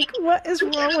weirdo. What is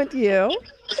wrong with you?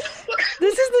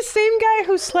 This is the same guy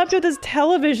who slept with his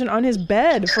television on his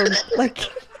bed for This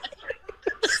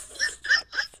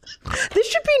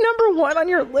should be number 1 on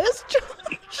your list,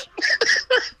 Josh.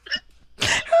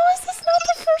 How is this not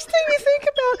the first thing you think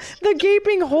about? The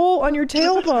gaping hole on your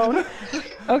tailbone.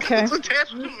 Okay. It's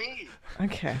attached to me.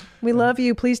 Okay. We love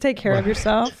you. Please take care of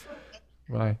yourself.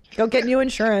 Bye. Go get new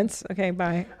insurance. Okay,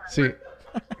 bye. See,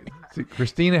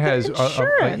 Christina has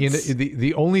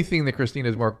the only thing that Christina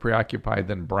is more preoccupied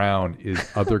than Brown is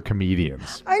other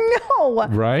comedians. I know.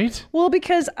 Right? Well,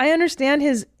 because I understand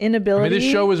his inability. I mean,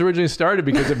 this show was originally started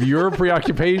because of your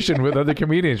preoccupation with other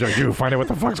comedians. You're like, dude, find out what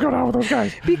the fuck's going on with those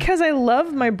guys. Because I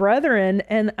love my brethren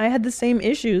and I had the same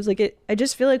issues. I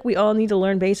just feel like we all need to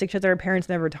learn basic shit that our parents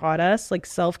never taught us, like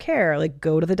self-care,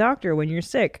 go to the doctor when you're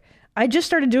sick. I just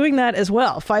started doing that as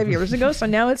well 5 years ago. So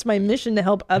now it's my mission to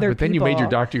help other people. But then you made your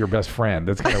doctor your best friend.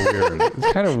 That's kind of weird.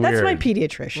 It's kind of weird. That's my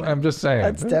pediatrician. I'm just saying.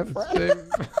 That's different.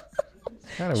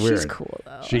 It's kind of weird. She's cool,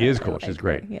 though. She is cool. She's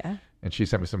great. Yeah. And she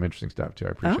sent me some interesting stuff, too. I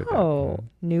appreciate that. Oh,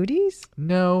 nudies?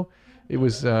 No, it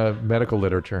was medical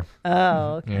literature.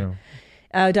 Oh, okay.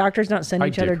 Yeah. Doctors don't send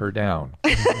each other. I dick her down.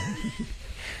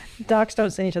 Docs don't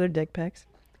send each other dick pics.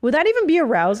 Would that even be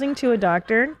arousing to a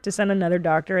doctor to send another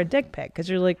doctor a dick pic? Because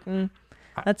you're like,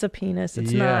 that's a penis.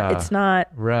 It's not. It's not.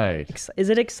 Right. Is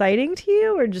it exciting to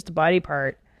you or just a body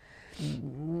part?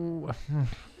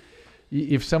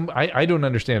 If I don't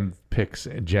understand pics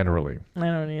generally. I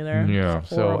don't either. Yeah.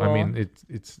 So I mean,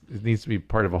 it needs to be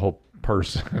part of a whole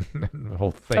person, the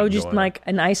whole thing. Oh, just like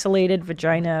an isolated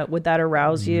vagina. Would that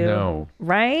arouse you? No.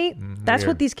 Right? That's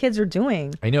what these kids are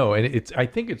doing. I know, and I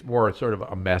think it's more sort of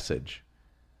a message.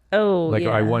 Oh, like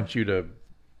I want you to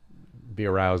be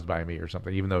aroused by me or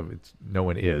something, even though no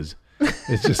one is.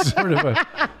 It's just sort of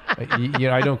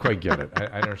I don't quite get it.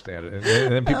 I understand it.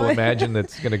 And then people imagine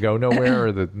that's going to go nowhere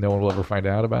or that no one will ever find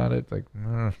out about it. Like,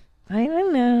 I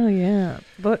don't know. Yeah.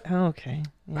 But, okay.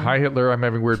 Yeah. Hi, Hitler. I'm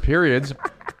having weird periods.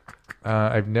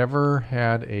 I've never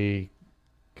had a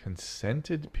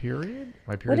consented period.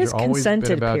 My periods are always been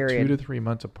about 2 to 3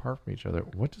 months apart from each other.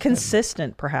 What does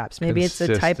consistent, perhaps. Maybe it's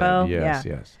a typo. Yes,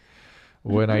 yes.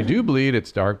 When I do bleed,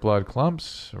 it's dark blood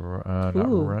clumps, not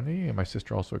runny. And my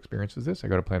sister also experiences this. I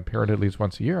go to Planned Parenthood at least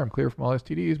once a year. I'm clear from all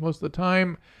STDs most of the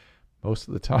time.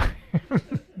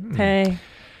 Hey.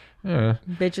 Yeah.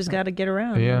 Bitches got to get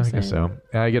around. Yeah, I guess so.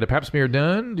 I get a pap smear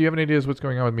done. Do you have any ideas what's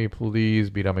going on with me?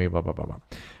 Please beat on me. Blah, blah, blah, blah.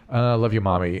 Love you,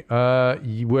 mommy.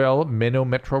 Well,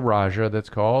 menometrorrhagia, that's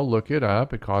called. Look it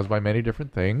up. It's caused by many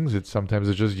different things. Sometimes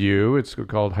it's just you. It's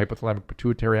called hypothalamic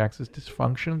pituitary axis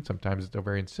dysfunction. Sometimes it's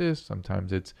ovarian cyst.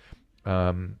 Sometimes it's.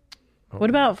 What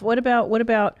about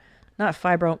not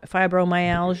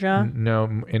fibromyalgia? No,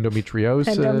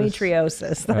 endometriosis.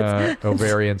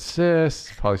 Ovarian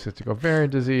cysts, polycystic ovarian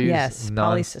disease. Yes,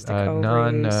 polycystic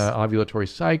ovaries. Non-ovulatory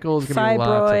cycles. Fibroids.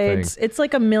 Lots of things. It's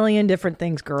like a million different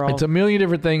things, girl. It's a million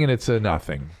different things, and it's a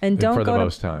nothing. And don't for go the to,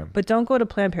 most time. But don't go to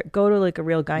Planned Parenthood. Go to like a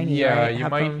real gynae. Yeah, right? you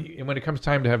might. And when it comes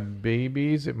time to have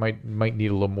babies, it might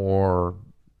need a little more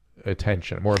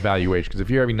attention, more evaluation. Because if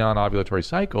you're having non-ovulatory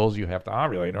cycles, you have to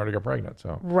ovulate in order to get pregnant.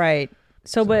 So right.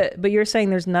 So, but you're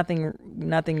saying there's nothing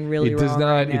really wrong. It does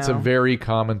not. Right it's now. A very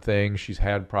common thing. She's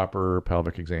had proper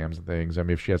pelvic exams and things. I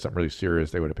mean, if she had something really serious,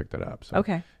 they would have picked it up. So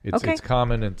okay. It's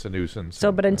common. It's a nuisance.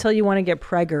 So, but until you want to get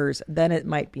preggers, then it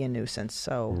might be a nuisance.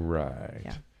 So right.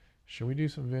 Yeah. Should we do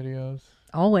some videos?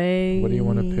 Always. What do you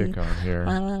want to pick on here?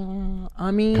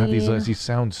 I mean, God, these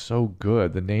sound so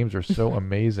good. The names are so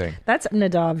amazing. That's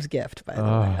Nadav's gift, by the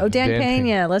way. Oh, Dan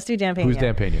Pena. Let's do Dan Pena. Who's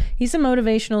Dan Pena? He's a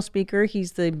motivational speaker.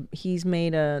 He's the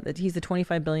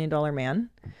 $25 billion man.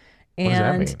 And what does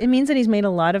that mean? It means that he's made a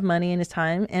lot of money in his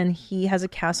time, and he has a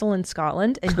castle in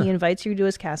Scotland, and he invites you to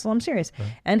his castle. I'm serious.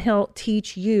 And he'll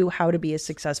teach you how to be as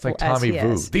successful it's like Tommy as he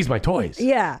Vu. is. These are my toys.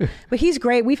 Yeah. But he's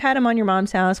great. We've had him on your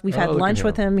mom's house. We've had lunch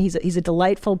with him. He's a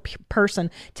delightful person.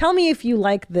 Tell me if you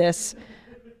like this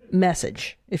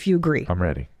message, if you agree. I'm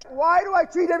ready. Why do I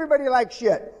treat everybody like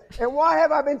shit? And why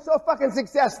have I been so fucking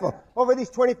successful over these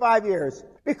 25 years?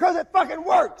 Because it fucking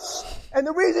works. And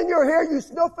the reason you're here, you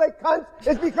snowflake cunts,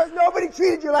 is because nobody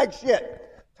treated you like shit.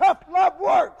 Tough love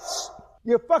works.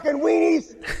 You fucking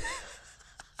weenies.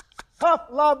 Tough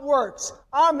love works.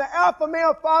 I'm the alpha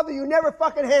male father you never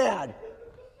fucking had.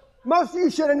 Most of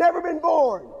you should have never been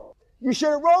born. You should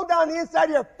have rolled down the inside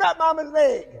of your fat mama's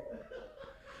leg.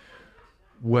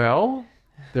 Well,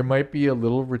 there might be a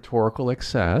little rhetorical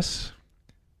excess,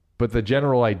 but the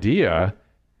general idea,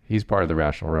 he's part of the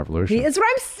Rational Revolution. That's what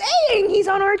I'm saying. He's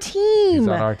on our team. He's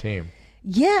on our team.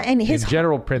 Yeah, and his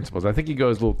general principles. I think he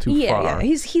goes a little too far. Yeah,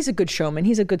 he's a good showman.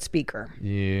 He's a good speaker.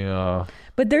 Yeah.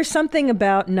 But there's something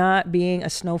about not being a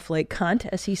snowflake cunt,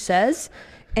 as he says,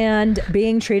 and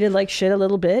being treated like shit a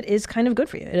little bit is kind of good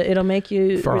for you. It'll make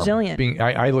you resilient.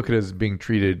 I look at it as being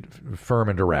treated firm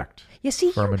and direct. You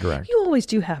see, firm and direct. You always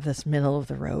do have this middle of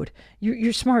the road.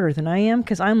 You're smarter than I am,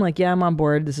 because I'm like, yeah, I'm on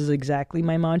board. This is exactly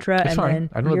my mantra. It's and fine. then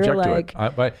I don't object like, to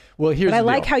it. But I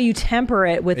like how you temper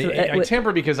it with. I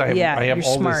temper because I have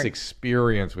all smart. this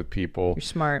experience with people. You're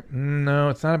smart. No,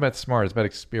 it's not about smart. It's about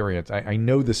experience. I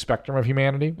know the spectrum of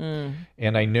humanity,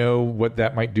 and I know what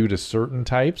that might do to certain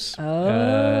types. Oh.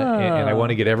 And I want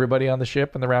to get everybody on the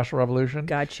ship in the Rational Revolution.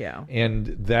 Gotcha. And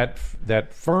that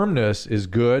firmness is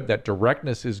good. That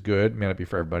directness is good. May not be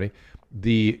for everybody.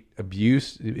 The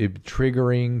abuse,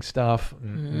 triggering stuff, you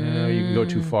can go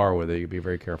too far with it. You be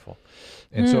very careful.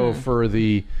 And so for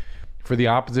the For the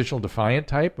oppositional defiant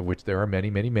type, of which there are many,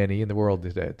 many, many in the world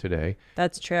today.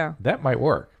 That's true. That might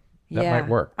work. That might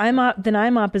work. I'm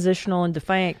oppositional and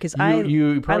defiant because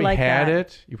you probably like had that.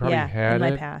 it. You probably had in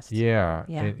it my past. Yeah.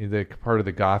 The part of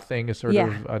the goth thing is sort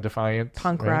of defiant.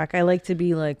 Punk right? rock. I like to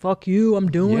be like, fuck you, I'm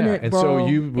doing it, and bro.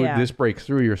 so this breaks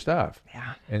through your stuff.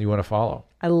 Yeah. And you want to follow.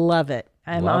 I love it.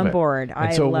 I'm on board.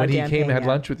 And so when he came and had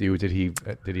lunch with you, did he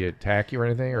attack you or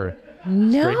anything, or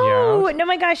no,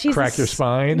 my gosh, he's crack your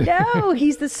spine? No,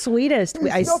 he's the sweetest.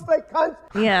 Snowflake cunt.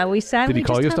 Yeah, we sat. Did he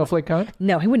call you a snowflake cunt?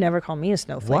 No, he would never call me a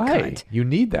snowflake cunt. Why? You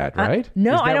need that, right?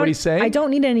 No, Is that what he's saying? I don't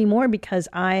need it anymore because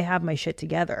I have my shit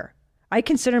together. I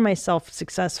consider myself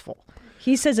successful.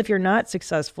 He says if you're not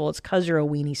successful, it's because you're a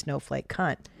weenie snowflake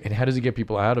cunt. And how does he get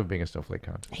people out of being a snowflake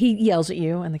cunt? He yells at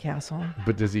you in the castle.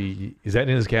 But is that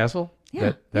in his castle?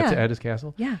 Yeah. That's at his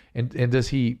castle? Yeah. And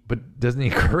doesn't he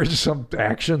encourage some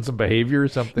action, some behavior or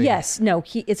something? Yes. No,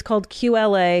 it's called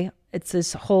QLA. It's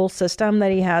this whole system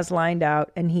that he has lined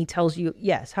out, and he tells you,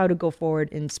 yes, how to go forward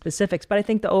in specifics. But I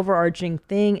think the overarching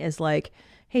thing is like,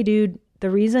 hey, dude,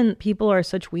 the reason people are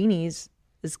such weenies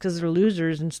is because they're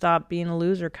losers, and stop being a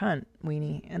loser cunt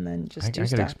weenie, and then just do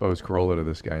stuff. I could expose Corolla to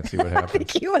this guy and see what happens. I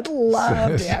think you would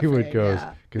love see how it goes.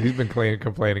 Because he's been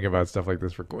complaining about stuff like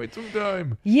this for quite some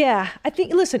time. Yeah. I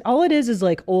think, listen, all it is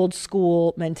like old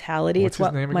school mentality. What's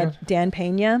his name again? Dan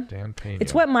Pena. Dan Pena.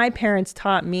 It's what my parents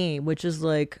taught me, which is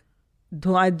like,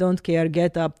 I don't care.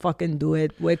 Get up, fucking do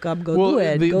it. Wake up, go do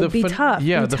it. Go be tough.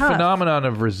 Yeah, be the tough. phenomenon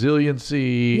of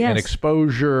resiliency and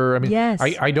exposure. I mean,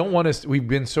 I don't want to. We've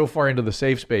been so far into the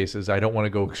safe spaces. I don't want to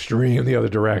go extreme the other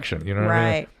direction. You know what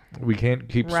I mean? We can't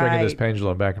keep swinging this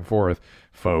pendulum back and forth,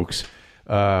 folks.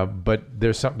 But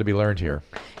there's something to be learned here.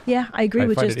 Yeah, I agree.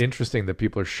 I find it interesting that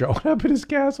people are showing up at his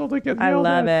castle to get. I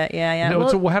love it. Yeah. No,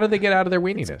 so how do they get out of their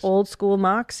weeniness? Old school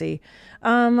moxie.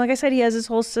 Like I said, he has his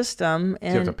whole system,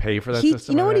 and do you have to pay for that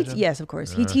system? You know what? Yes, of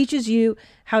course. He teaches you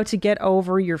how to get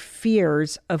over your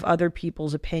fears of other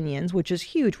people's opinions, which is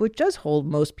huge, which does hold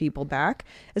most people back,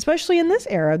 especially in this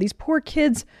era. These poor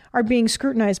kids are being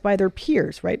scrutinized by their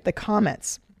peers, right? The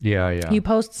comments. Yeah. You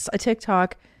post a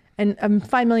TikTok, and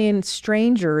 5 million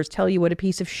strangers tell you what a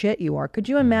piece of shit you are. Could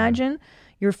you imagine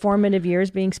your formative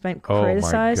years being spent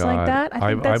criticized like that?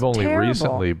 I think that's I've only terrible.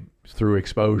 recently, through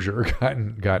exposure,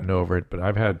 gotten over it, but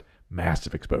I've had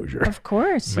massive exposure. Of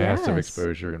course, massive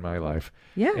exposure in my life.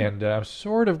 Yeah, and I'm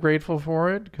sort of grateful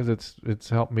for it because it's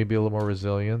helped me be a little more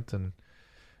resilient.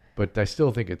 But I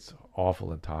still think it's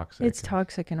awful and toxic. It's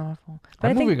toxic and awful. But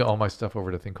I'm moving all my stuff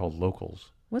over to a thing called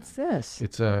Locals. What's this?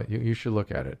 It's you should look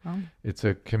at it. Oh. It's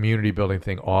a community building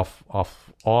thing off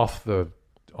the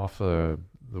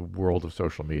world of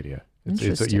social media.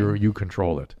 You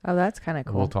control it. Oh, that's kind of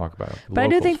cool. We'll talk about it. But Locals. I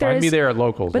do think Find me there at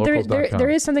Locals. But there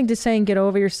is something to saying get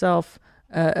over yourself,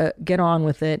 get on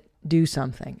with it, do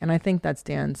something. And I think that's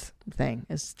Dan's thing.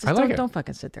 Is just don't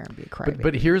fucking sit there and be a crybaby.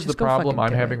 But here's the problem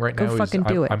I'm having right now.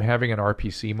 I'm having an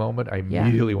RPC moment. I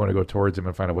immediately want to go towards him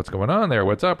and find out what's going on there.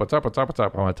 What's up? I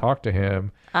want to talk to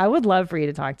him. I would love for you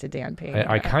to talk to Dan Payne.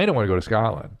 I kind of want to go to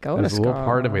Scotland. There's a little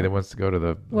part of me that wants to go to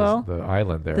the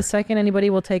island there. The second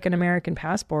anybody will take an American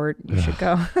passport, you should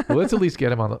go. Well, let's at least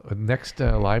get him on the next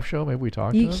live show. Maybe we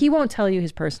talk to him. He won't tell you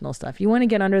his personal stuff. You want to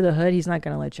get under the hood, he's not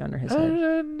going to let you under his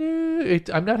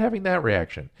hood. I'm not having that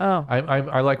reaction. Oh. I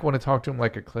want to talk to him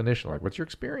like a clinician. Like, what's your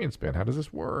experience been? How does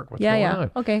this work? What's going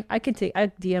on? Okay, I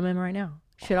DM him right now.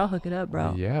 Shit, I'll hook it up,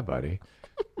 bro. Yeah, buddy.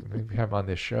 Maybe have him on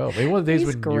this show. Maybe one of the days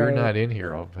when you're not in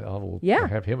here, I'll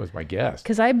have him as my guest.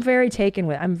 Because I'm very taken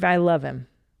with him. I love him.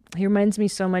 He reminds me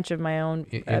so much of my own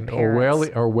in parents.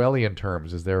 Orwellian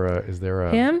terms. Is there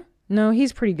a him? No,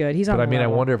 he's pretty good. He's on. But I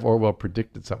wonder if Orwell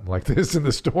predicted something like this in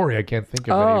the story. I can't think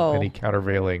of any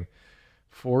countervailing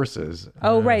forces.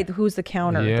 Right. Who's the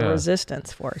counter? The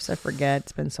resistance force. I forget.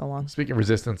 It's been so long. Speaking of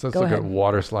resistance, let's look at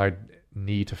water slide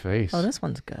knee to face. Oh, this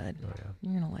one's good. Oh, yeah.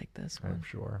 You're going to like this one. I'm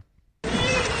sure. Oh,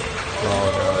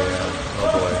 no, yeah.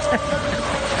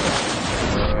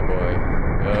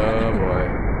 Oh,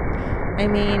 boy. I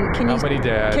mean,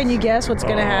 can you guess what's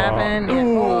going to happen?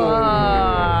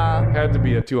 Had to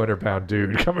be a 200-pound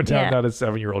dude coming down, not a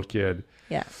 7-year-old kid.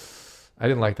 Yeah. I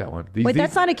didn't like that one. Wait,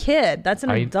 that's not a kid. That's an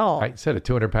adult. I said a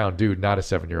 200-pound dude, not a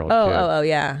 7-year-old kid. Oh,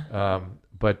 yeah.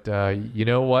 But you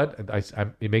know what?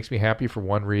 It makes me happy for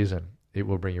one reason. It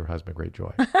will bring your husband great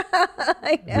joy.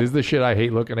 This is the shit I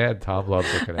hate looking at. Tom loves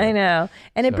looking at. I know.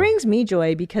 And it brings me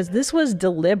joy because this was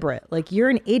deliberate. Like, you're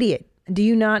an idiot. Do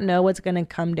you not know what's going to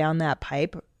come down that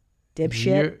pipe?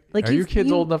 dipshit. Are your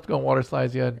kids old enough to go on water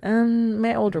slides yet?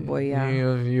 My older boy, yeah.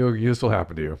 This will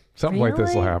happen to you. Something like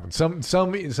this will happen.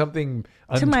 Something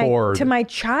untoward. To my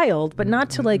child, but not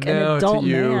to like an adult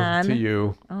man. To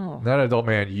you. Oh. Not an adult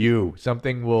man, you.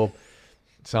 Something. Oh,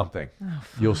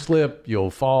 you'll slip,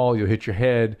 you'll fall, you'll hit your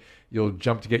head, you'll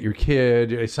jump to get your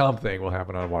kid. Something will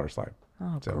happen on a water slide.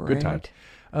 Oh, so great. Good time.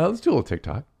 Let's do a little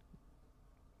TikTok.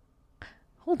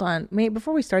 Hold on, mate.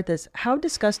 Before we start this, how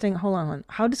disgusting? Hold on.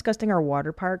 How disgusting are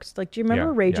water parks? Like, do you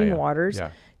remember Raging Waters?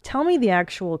 Yeah. Tell me the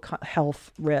actual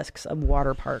health risks of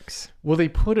water parks. Well, they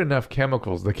put enough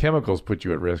chemicals. The chemicals put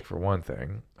you at risk for one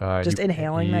thing. Just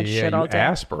inhaling that shit all day. You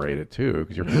aspirate it too,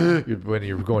 because when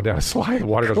you're going down a slide, the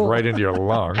water goes right into your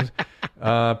lungs.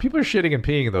 People are shitting and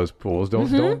peeing in those pools.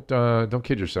 Don't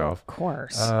kid yourself. Of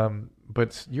course.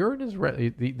 But urine is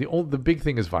the big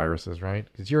thing is viruses, right?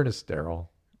 Because urine is sterile.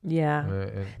 Yeah,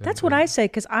 that's what I say,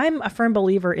 because I'm a firm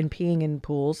believer in peeing in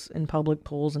pools, in public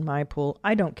pools, in my pool.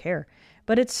 I don't care,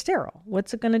 but it's sterile.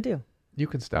 What's it going to do? You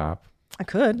can stop. I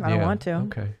could. I don't want to.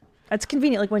 Okay. That's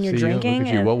convenient, like when you're drinking. Look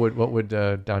at you. What would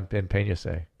Don Pena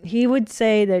say? He would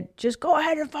say that just go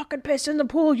ahead and fucking piss in the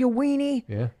pool, you weenie.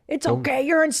 Yeah. It's okay.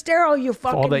 You're in sterile, you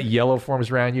fucking. All that yellow forms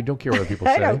around you. Don't care what other people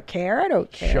say. I don't care.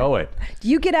 Show it. Do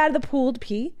you get out of the pool to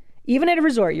pee? Even at a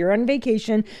resort, you're on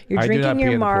vacation, you're drinking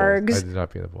your margs. I do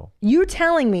not pee in the pool. You're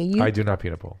telling me I do not pee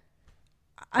in the pool.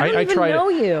 I don't even know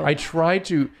you. I try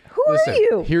to. Listen, are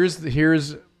you?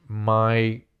 Here's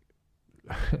my.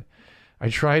 I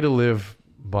try to live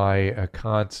by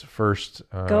Kant's first.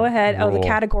 Go ahead. rule. Oh, the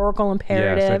categorical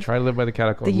imperative. Yes, I try to live by the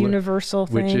categorical. The universal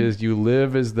thing, which is you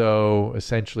live as though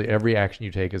essentially every action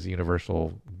you take is a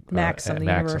universal. Maxim, the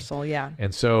universal, yeah.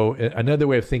 And so another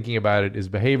way of thinking about it is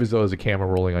behave as though there's a camera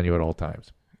rolling on you at all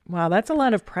times. Wow, that's a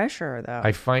lot of pressure, though.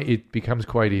 I find it becomes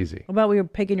quite easy. What about when you're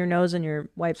picking your nose in your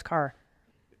wife's car?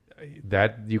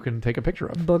 That you can take a picture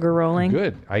of. Booger rolling.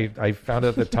 Good. I found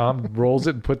out that Tom rolls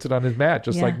it and puts it on his mat,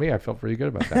 just like me. I felt pretty good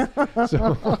about that.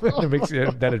 So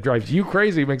it drives you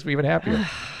crazy. It makes me even happier.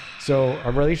 So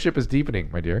our relationship is deepening,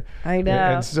 my dear. I know.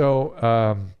 And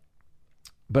so,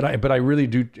 but I really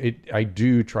do. I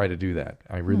do try to do that.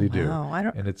 I really do. I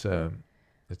don't. And it's a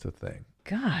thing.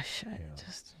 Gosh,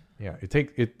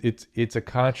 it's a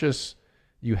conscious.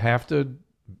 You have to.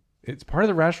 It's part of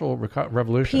the rational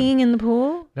revolution. Peeing in the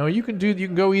pool? No, you can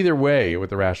go either way with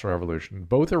the rational revolution.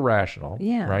 Both are rational.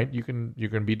 Yeah. Right? You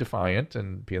can be defiant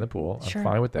and pee in the pool. Sure. I'm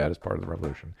fine with that as part of the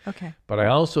revolution. Okay. But I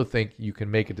also think you can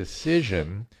make a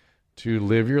decision to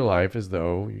live your life as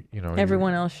though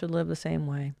everyone else should live the same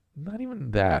way. Not even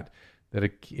that.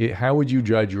 How would you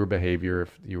judge your behavior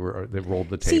if you rolled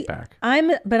the tape back? I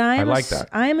like that.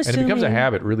 I'm assuming, and it becomes a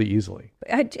habit really easily.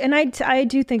 I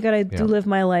do think that I do live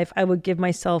my life. I would give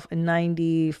myself a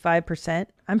 95%.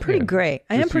 I'm pretty great.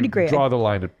 I am pretty great. Draw the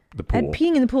line at the pool. At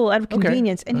peeing in the pool out of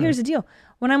convenience. And here's the deal.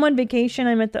 When I'm on vacation,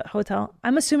 I'm at the hotel,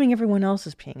 I'm assuming everyone else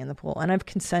is peeing in the pool, and I've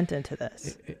consented to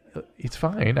this. It's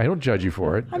fine. I don't judge you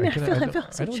for it. I don't judge.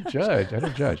 I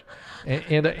don't judge.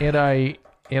 And I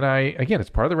again, it's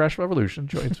part of the rational revolution.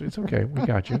 It's okay. We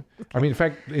got you. I mean, in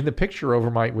fact, in the picture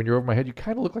when you're over my head, you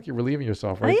kind of look like you're relieving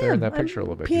yourself right there in that picture a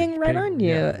little bit. Peeing right on you.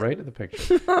 Yeah, right in the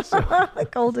picture. The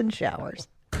golden showers.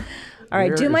 All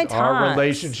right, do my toss. Our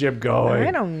relationship going?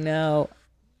 I don't know.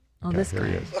 Oh, this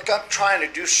guy. Look, I'm trying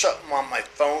to do something on my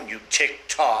phone, you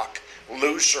TikTok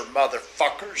loser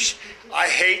motherfuckers. I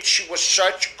hate you with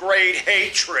such great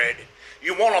hatred.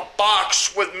 You want to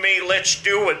box with me? Let's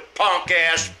do it, punk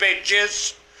ass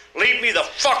bitches. Leave me the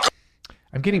fuck.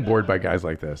 I'm getting bored by guys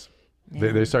like this.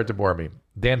 Yeah. They start to bore me.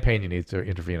 Dan Pena needs to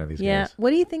intervene on these guys. Yeah. What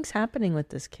do you think's happening with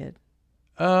this kid?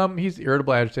 He's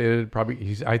irritable, agitated.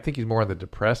 Probably I think he's more on the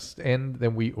depressed end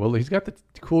than he's got the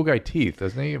cool guy teeth,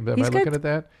 doesn't he? Am I looking at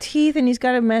that? Teeth, and he's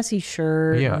got a messy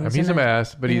shirt. Yeah, he's a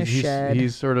mess, but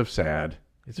he's sort of sad.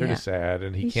 He's sort of sad,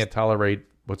 and he can't tolerate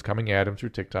what's coming at him through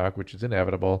TikTok, which is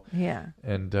inevitable. Yeah.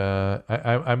 And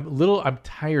I'm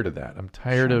tired of that. I'm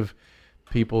tired of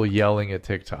people yelling at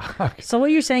TikTok. So what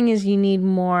you're saying is you need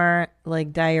more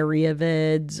like diarrhea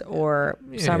vids or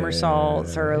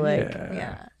somersaults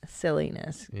or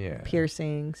silliness,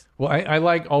 piercings. Well,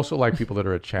 I also like people that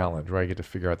are a challenge, where I get to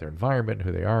figure out their environment,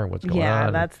 who they are, and what's going on.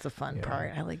 Yeah, that's the fun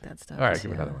part. I like that stuff. All right, give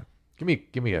me another one. Give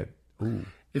me a. Ooh.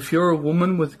 If you're a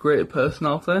woman with great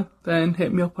personality, then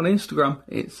hit me up on Instagram.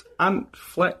 It's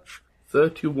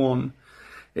AntFletch31.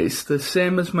 It's the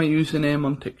same as my username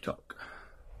on TikTok.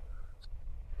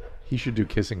 He should do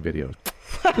kissing videos.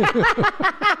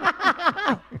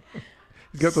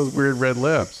 He's got those weird red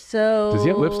lips. So does he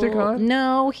have lipstick on?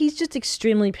 No, he's just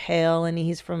extremely pale, and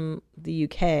he's from the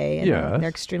UK. And they're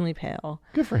extremely pale.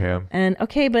 Good for him. And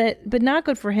okay, but not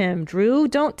good for him, Drew.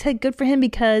 Don't take good for him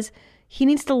because he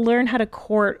needs to learn how to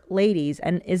court ladies,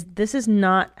 and this is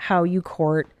not how you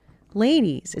court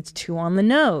ladies. It's too on the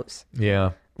nose.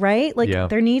 Yeah. Right? Like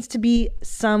there needs to be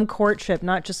some courtship,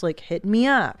 not just like hit me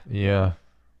up. Yeah.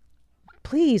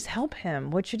 Please help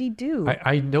him. What should he do?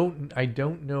 I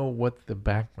don't know what the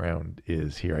background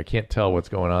is here. I can't tell what's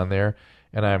going on there,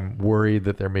 and I'm worried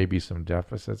that there may be some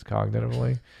deficits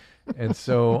cognitively. And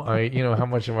so how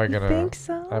much am I gonna? Think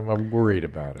so? I'm worried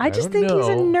about it. I just think he's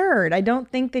a nerd. I don't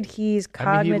think that he's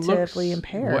cognitively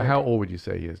impaired. Well, how old would you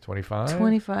say he is? 25.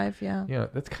 25. Yeah. Yeah,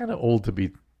 that's kind of old to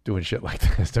be doing shit like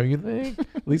this, don't you think?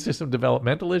 At least there's some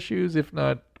developmental issues, if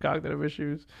not cognitive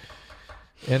issues.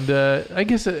 And I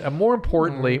guess more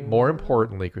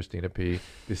importantly, Christina P.,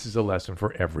 this is a lesson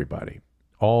for everybody.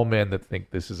 All men that think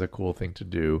this is a cool thing to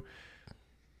do,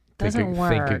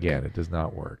 think again. It does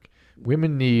not work.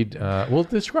 Women need,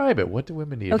 describe it. What do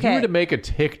women need? Okay. If you were to make a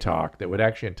TikTok that would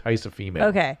actually entice a female.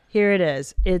 Okay, here it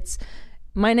is.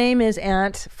 My name is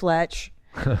Aunt Fletch.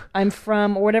 I'm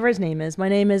from whatever his name is. My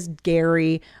name is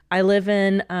Gary. I live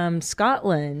in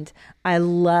Scotland. I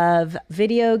love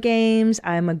video games.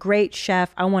 I'm a great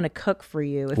chef. I want to cook for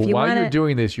you. While you're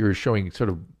doing this, you're showing sort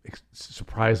of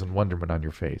surprise and wonderment on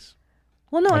your face.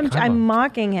 Well, no, I'm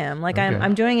mocking him. Like okay.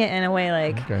 I'm doing it in a way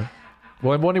like. Okay.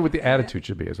 Well, I'm wondering what the attitude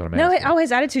should be. Is what I'm asking. No,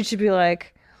 his attitude should be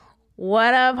like,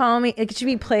 "What up, homie?" It should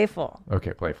be playful.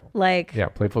 Okay, playful. Like yeah,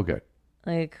 playful, good.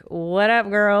 Like, what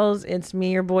up, girls? It's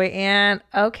me, your boy, Ant.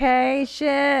 Okay,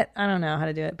 shit. I don't know how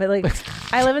to do it. But, like,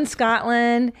 I live in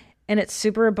Scotland, and it's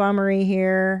super bummery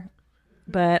here.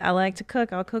 But I like to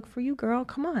cook. I'll cook for you, girl.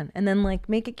 Come on. And then, like,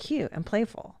 make it cute and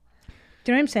playful.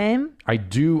 Do you know what I'm saying? I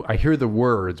do. I hear the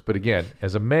words. But, again,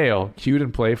 as a male, cute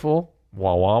and playful,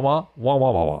 wah, wah, wah, wah,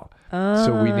 wah, wah, wah.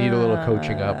 So we need a little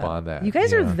coaching up on that. You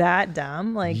guys are that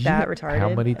dumb, that retarded. How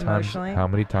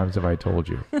many times have I told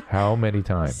you? How many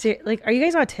times? Like, are you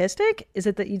guys autistic? Is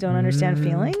it that you don't understand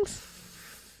feelings?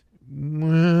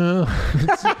 Well,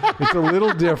 it's a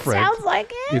little different. Sounds like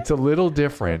it. It's a little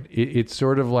different. It's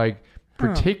sort of like,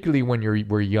 particularly when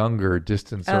we're younger,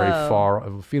 feelings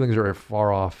are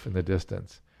far off in the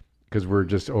distance because we're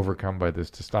just overcome by this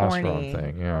testosterone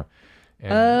thing. Yeah.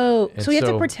 So you have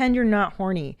to pretend you're not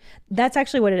horny. That's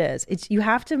actually what it is. You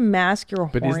have to mask your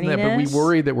horniness. But we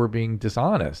worry that we're being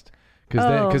dishonest.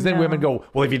 Because then women go,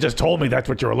 well, if you just told me that's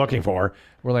what you were looking for.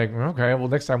 We're like, okay, well,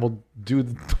 next time we'll do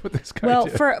what this guy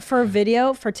did. Well, for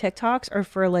video, for TikToks, or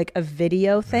for like a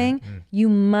video thing, you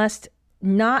must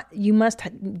mask your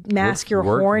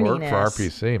horniness. Work for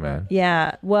RPC, man.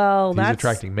 Yeah, well, he's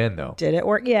attracting men, though. Did it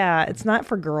work? Yeah, it's not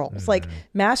for girls. Like,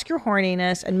 mask your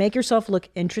horniness and make yourself look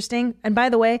interesting. And by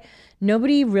the way,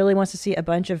 nobody really wants to see a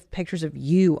bunch of pictures of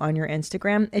you on your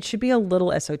Instagram. It should be a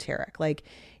little esoteric. Like,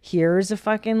 here's a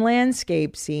fucking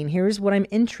landscape scene. Here's what I'm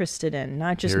interested in,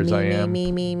 not just me.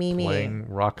 Playing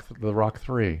the Rock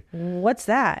 3. What's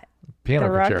that? Piano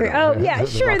concerto. Oh yeah,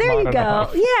 sure. There you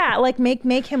go. Yeah, like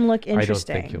make him look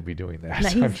interesting. I don't think he'll be doing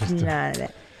that. No, he's not.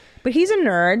 But he's a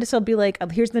nerd, so he'll be like,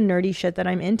 here's the nerdy shit that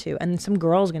I'm into, and some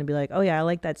girl's gonna be like, oh yeah, I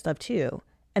like that stuff too,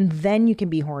 and then you can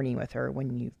be horny with her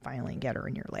when you finally get her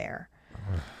in your lair.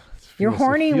 You're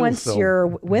horny once you're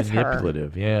with her.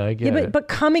 Manipulative, yeah, I get it. But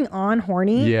coming on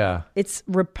horny, yeah, it's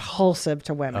repulsive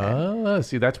to women. Oh,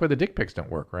 see, that's why the dick pics don't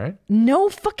work, right? No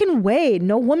fucking way.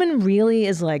 No woman really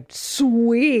is like,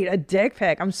 sweet, a dick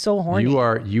pic. I'm so horny.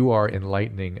 You are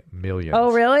enlightening millions.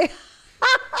 Oh, really?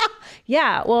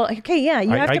 Yeah. Well, okay, yeah.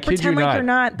 You have to pretend like you're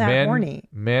not that horny.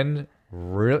 Men,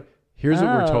 here's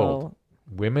what we're told.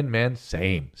 Women, men,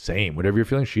 same. Whatever you're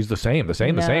feeling, she's the same. The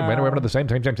same. Men and women are the same.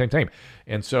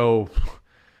 And so,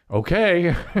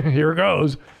 okay, here it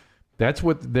goes. That's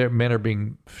what their men are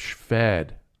being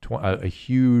fed. A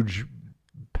huge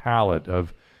palette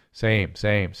of same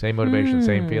motivation,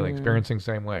 same feeling, experiencing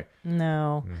same way.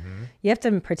 No. You have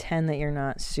to pretend that you're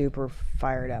not super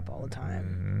fired up all the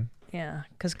time. Yeah,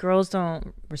 because girls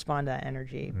don't respond to that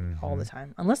energy all the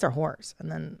time, unless they're whores. And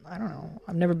then, I don't know.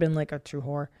 I've never been like a true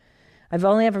whore. I've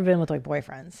only ever been with like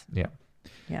boyfriends.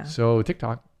 Yeah. So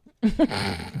TikTok.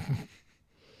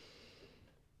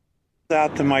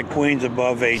 Out to my queens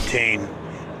above 18.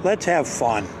 Let's have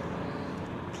fun.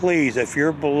 Please, if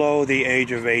you're below the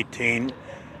age of 18,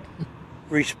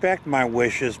 respect my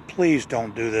wishes. Please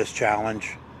don't do this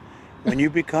challenge. When you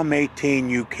become 18,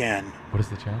 you can. What is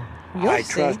the challenge? I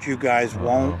trust you guys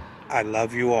won't. I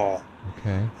love you all.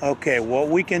 Okay, what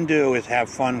we can do is have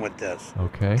fun with this.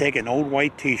 Okay. Take an old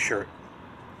white t-shirt.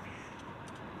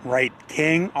 Write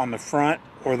King on the front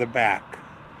or the back.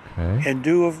 Okay. And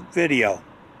do a video.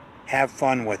 Have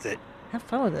fun with it. Have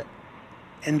fun with it.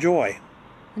 Enjoy.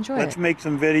 Let's make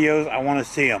some videos. I want to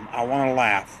see them. I want to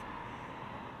laugh.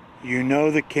 You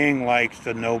know the King likes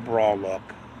the no bra look.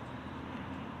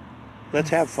 Let's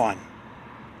have fun.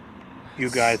 You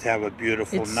guys have a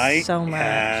beautiful night. So much.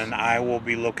 And I will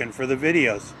be looking for the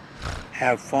videos.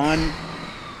 Have fun.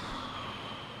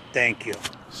 Thank you.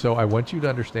 So I want you to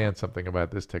understand something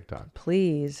about this TikTok.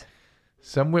 Please.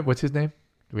 What's his name?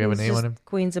 Do we have a name on him?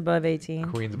 Queens above 18.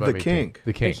 Queens above 18. The King.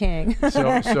 The King.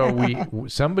 So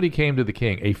somebody came to the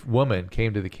King. A woman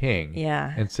came to the King.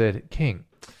 Yeah. And said, King,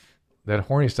 that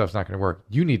horny stuff's not going to work.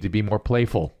 You need to be more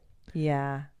playful.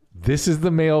 Yeah. This is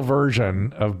the male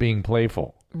version of being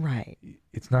playful. Right.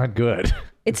 It's not good.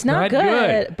 It's not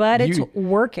good, but it's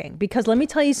working. Because let me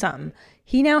tell you something.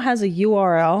 He now has a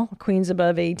URL, Queens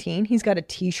Above 18. He's got a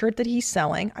t-shirt that he's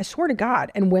selling. I swear to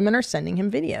God. And women are sending him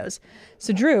videos.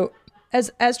 So Drew,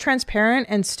 as transparent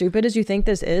and stupid as you think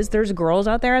this is, there's girls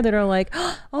out there that are like,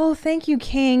 oh, thank you,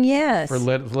 King. Yes. For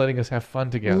letting us have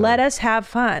fun together. Let us have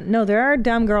fun. No, there are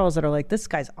dumb girls that are like, this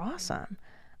guy's awesome.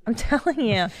 I'm telling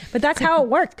you. But that's how it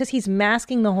works, because he's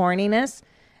masking the horniness.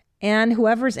 And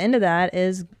whoever's into that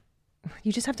is,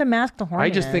 you just have to mask the horniness. I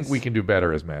just think we can do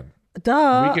better as men.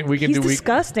 Duh. We can He's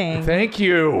disgusting. Thank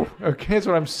you. Okay, that's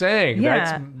what I'm saying.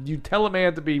 Yeah. You tell a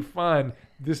man to be fun,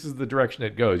 this is the direction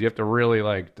it goes. You have to really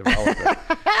develop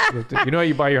it. You know how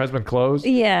you buy your husband clothes?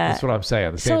 Yeah. That's what I'm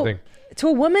saying. The same thing. To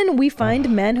a woman, we find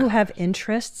men who have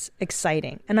interests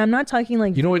exciting. And I'm not talking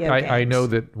like You know what? video I know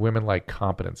games. that women like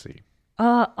competency.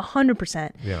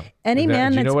 100%. Yeah. Any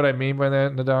man do you that's... know what I mean by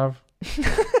that, Nadav?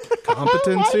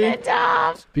 Competency?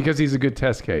 Because he's a good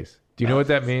test case. Do you know what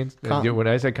that means? When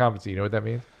I say competency, you know what that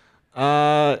means?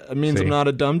 It means I'm not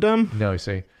a dum-dum? No,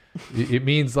 see. It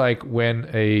means like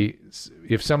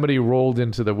if somebody rolled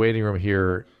into the waiting room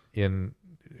here in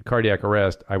cardiac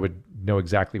arrest, I would know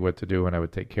exactly what to do and I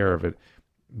would take care of it.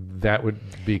 That would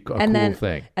be a cool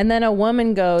thing. And then a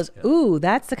woman goes, ooh,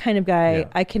 that's the kind of guy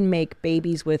I can make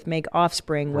babies with, make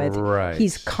offspring with. Right.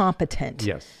 He's competent.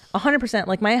 Yes. 100%.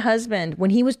 Like my husband, when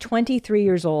he was 23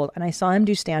 years old and I saw him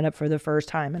do stand-up for the first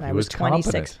time and I was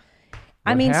 26.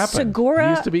 I mean, Segura... He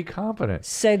used to be competent.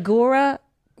 Segura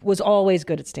was always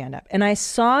good at stand-up. And I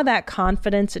saw that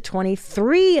confidence at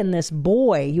 23 in this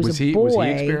boy. He was a boy. Was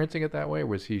he experiencing it that way? Or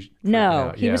was he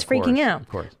No, he was freaking out. Of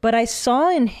course. But I saw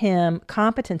in him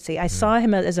competency. I saw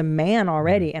him as a man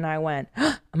already. And I went,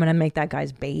 I'm going to make that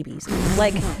guy's babies.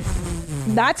 Like,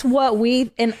 that's what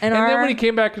we... And then when he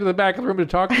came back into the back of the room to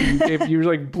talk to you, you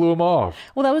like blew him off.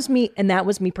 Well, that was me. And that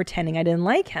was me pretending I didn't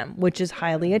like him, which is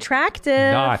highly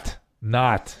attractive.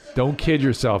 Not. Don't kid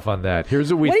yourself on that.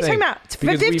 Here's what we think. What are you talking about? It's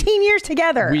 15 years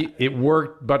together. It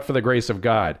worked, but for the grace of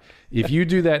God. If you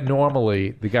do that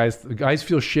normally, the guys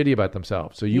feel shitty about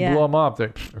themselves. So you blow them up.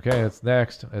 They're, okay, that's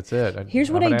next. That's it.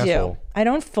 Here's what I do. I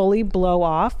don't fully blow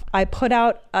off. I put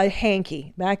out a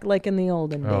hanky, back like in the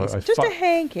olden days. Just a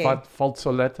hanky.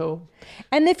 Falsoletto?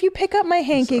 And if you pick up my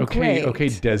hanky, great. Okay,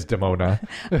 Desdemona.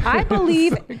 I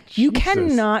believe you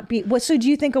cannot be... So do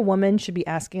you think a woman should be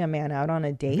asking a man out on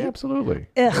a date? Yeah, absolutely.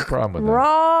 Ugh, no problem with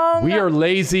wrong. that. We are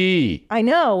lazy. I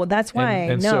know. That's why.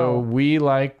 And so we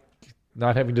like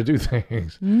not having to do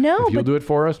things. No, if you'll do it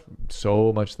for us,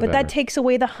 so much the better. But that takes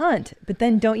away the hunt. But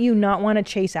then don't you not want to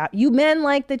chase out? You men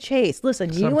like the chase.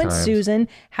 Listen, you and Susan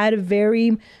had a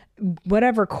very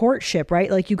courtship, right?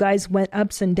 Like you guys went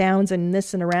ups and downs and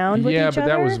this and around with each other. Yeah, but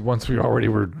that was once we already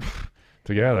were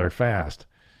together fast.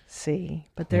 See,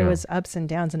 but there was ups and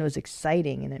downs and it was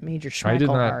exciting and it made your schmeckle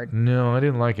hard. No, I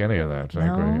didn't like any of that,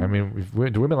 frankly. No? I mean,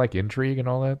 do women like intrigue and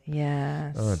all that?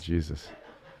 Yes. Oh, Jesus.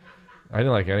 I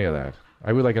didn't like any of that.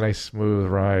 I would like a nice smooth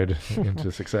ride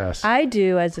into success. I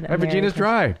do as an American. Virginia's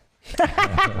dry.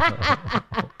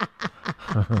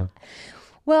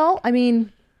 Well, I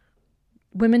mean,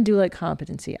 women do like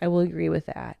competency. I will agree with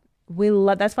that.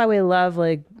 That's why we love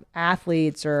like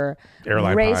athletes or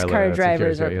airline race pilot, car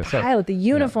drivers or pilot, the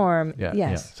uniform. Yeah,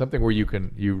 yes. Something where you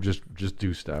just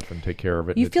do stuff and take care of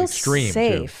it. You and feel it's extreme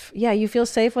safe. Too. Yeah, you feel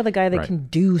safe with a guy that can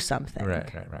do something.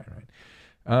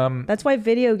 Right. That's why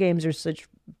video games are such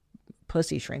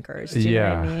pussy shrinkers. Do you know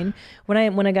what I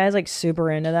mean? When a guy's like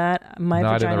super into that, my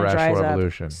vagina dries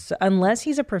up. So, unless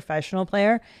he's a professional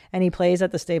player and he plays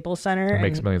at the Staples Center and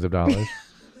makes millions of dollars,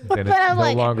 then it's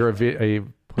no longer a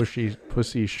pussy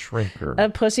shrinker. A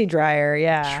pussy dryer,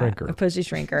 Shrinker. A pussy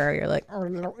shrinker. You're like,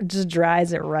 it just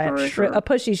dries it right. A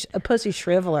pussy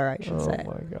shriveler, I should say.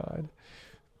 Oh my God.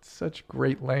 Such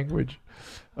great language.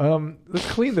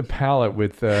 Let's clean the palate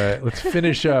with, let's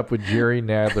finish up with Jerry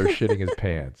Nadler shitting his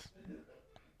pants.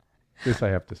 This I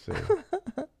have to say.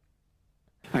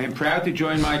 I am proud to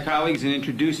join my colleagues in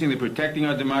introducing the Protecting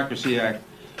Our Democracy Act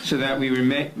so that we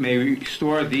may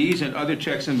restore these and other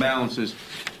checks and balances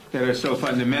that are so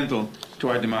fundamental to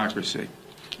our democracy.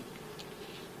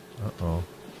 Uh-oh.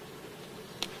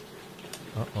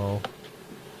 Uh-oh.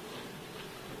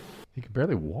 He can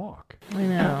barely walk. I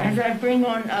know. As I bring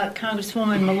on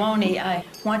Congresswoman Maloney, I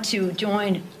want to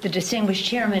join the distinguished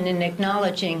chairman in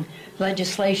acknowledging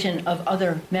legislation of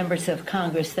other members of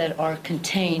Congress that are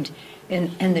contained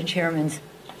in the chairman's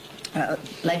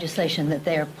legislation that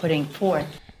they are putting forth.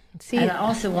 And I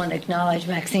also want to acknowledge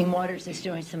Maxine Waters is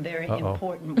doing some very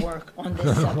important work on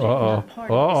this subject, not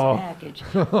part of this package,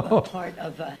 but part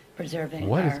of preserving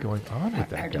what is going on with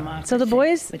that democracy. So the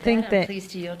boys With think I'm that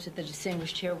pleased to yield to the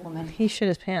distinguished chairwoman. he shit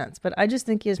his pants, but I just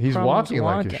think he has He's problems walking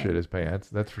like he shit his pants,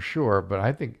 that's for sure. But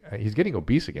I think he's getting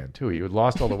obese again, too. He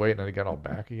lost all the weight and then he got all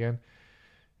back again.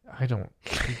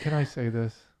 Can I say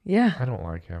this? Yeah. I don't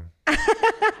like him.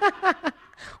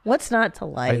 What's not to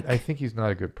like? I think he's not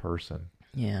a good person.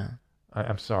 Yeah.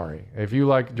 I'm sorry. If you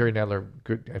like Jerry Nadler,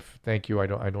 good. Thank you. I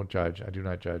don't judge. I do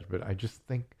not judge. But I just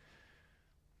think,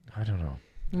 I don't know.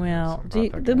 Well,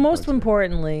 most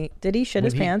importantly, did he shit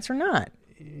his pants or not?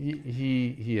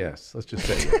 Yes. Let's just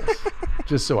say yes.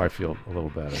 Just so I feel a little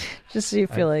better. Just so you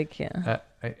feel like, yeah.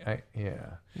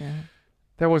 Yeah.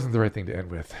 That wasn't the right thing to end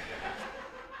with.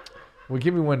 Well,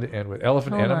 give me one to end with.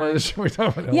 Elephant enemas? We're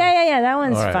talking about yeah. That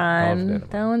one's right. fun.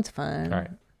 That one's fun. All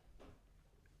right.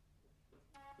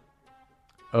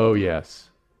 Oh, yes.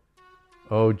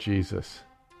 Oh, Jesus.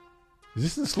 Is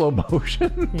this in slow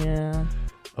motion? Yeah.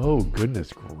 Oh,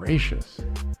 goodness gracious.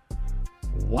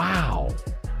 Wow.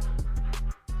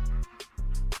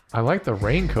 I like the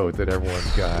raincoat that everyone's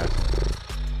got.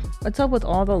 What's up with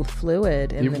all the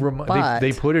fluid in the butt?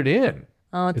 They put it in.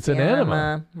 Oh, it's an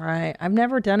enema. Right. I've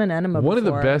never done an enema One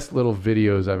before. of the best little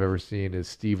videos I've ever seen is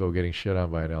Steve-O getting shit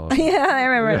on by an elephant. Yeah, I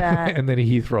remember that. And then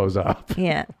he throws up.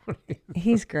 Yeah.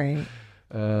 He's great.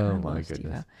 Oh, my goodness.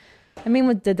 Steve-O. I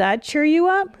mean, did that cheer you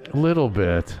up? A little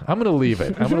bit. I'm going to leave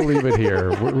it. I'm going to leave it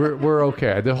here. We're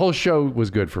okay. The whole show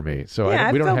was good for me. So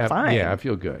yeah, we don't have. fine. Yeah, I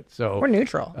feel good. So we're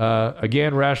neutral.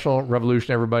 Again, Rational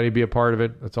Revolution. Everybody, be a part of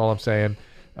it. That's all I'm saying.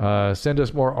 Send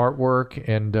us more artwork,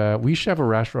 and we should have a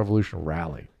Rational Revolution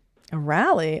rally. A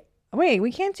rally? Wait,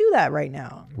 we can't do that right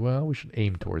now. Well, we should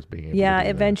aim towards being able to do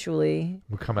eventually.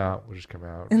 We'll come out. We'll just come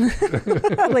out.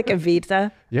 Like Evita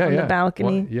on the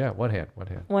balcony. One hand.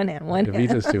 One hand.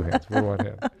 Evita's two hands. We're one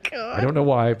hand. God. I don't know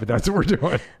why, but that's what we're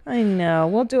doing. I know.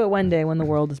 We'll do it one day when the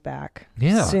world is back.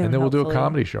 Yeah, soon, and then we'll do a hopefully.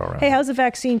 comedy show around. Hey, how's the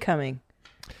vaccine coming?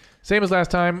 Same as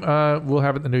last time. We'll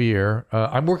have it in the new year.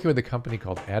 I'm working with a company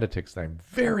called Additix that I'm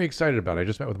very excited about. I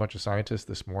just met with a bunch of scientists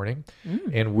this morning,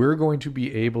 and we're going to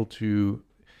be able to,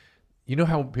 you know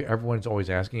how everyone's always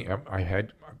asking,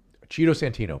 Cheeto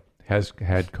Santino has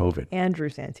had COVID. Andrew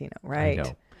Santino, right. I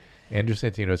know. Andrew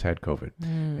Santino's had COVID.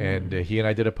 And he and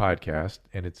I did a podcast,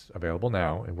 and it's available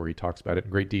now, and where he talks about it in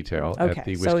great detail at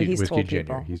the Whiskey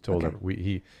Ginger. He's told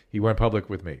he went public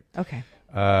with me. Okay.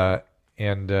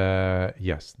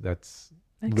 Yes, that's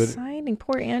exciting.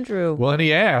 Poor Andrew. Well, and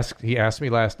he asked me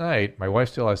last night, my wife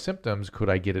still has symptoms. Could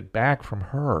I get it back from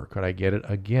her? Could I get it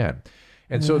again?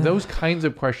 And so those kinds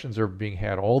of questions are being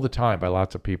had all the time by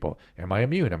lots of people. Am I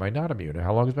immune? Am I not immune?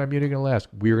 How long is my immunity going to last?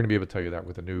 We're going to be able to tell you that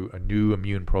with a new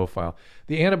immune profile.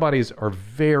 The antibodies are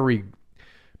very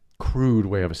crude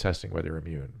way of assessing whether you're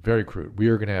immune. Very crude. We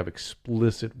are going to have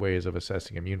explicit ways of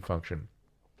assessing immune function.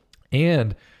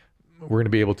 And we're going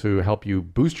to be able to help you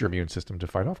boost your immune system to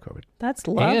fight off COVID. That's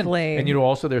lovely. And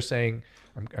also they're saying,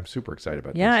 I'm super excited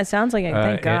about this. Yeah, it sounds like it.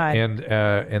 Thank God. And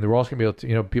they're also going to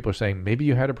be able to, people are saying, maybe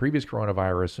you had a previous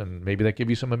coronavirus and maybe that give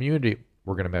you some immunity.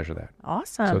 We're going to measure that.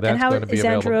 Awesome. So that's going to be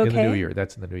available in the new year.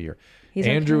 That's in the new year.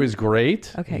 Andrew is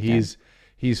great. Okay.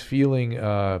 He's feeling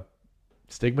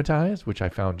stigmatized, which I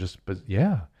found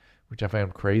which I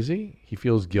found crazy. He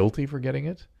feels guilty for getting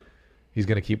it. He's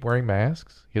going to keep wearing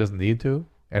masks. He doesn't need to.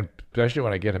 And especially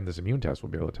when I get him this immune test, we'll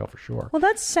be able to tell for sure. Well,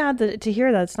 that's sad to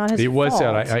hear that. It's not his fault. It was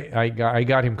sad. I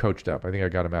got him coached up. I think I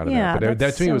got him out of that. But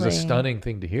that to me was a stunning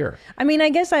thing to hear. I mean, I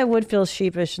guess I would feel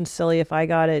sheepish and silly if I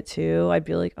got it too. I'd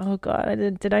be like, oh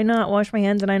God, did I not wash my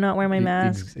hands? Did I not wear my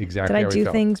mask? Exactly. Did I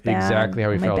do things bad? Exactly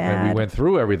how he felt. Bad? And we went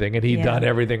through everything, and he'd done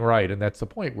everything right. And that's the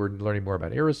point. We're learning more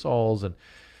about aerosols and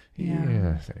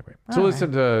anyway. So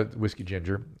listen to Whiskey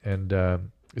Ginger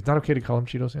and. It's not okay to call him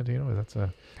Cheeto Santino.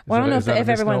 I don't know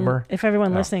if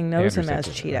everyone listening knows him as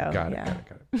Cheeto. Got it.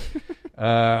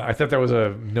 I thought that was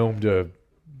a gnome to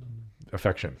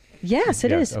affection. Yes,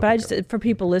 it is. But for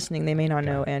people listening, they may not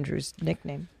know Andrew's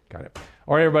nickname. Got it.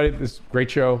 All right, everybody. This is a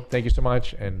great show. Thank you so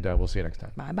much, and we'll see you next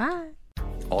time. Bye-bye.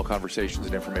 All conversations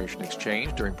and information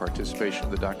exchanged during participation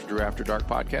of the Dr. Drew After Dark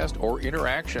podcast or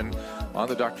interaction on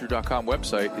the drdrew.com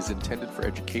website is intended for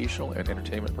educational and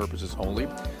entertainment purposes only.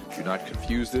 Do not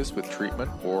confuse this with treatment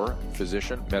or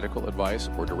physician medical advice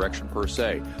or direction per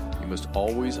se. You must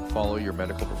always follow your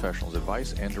medical professional's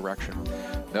advice and direction.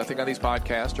 Nothing on these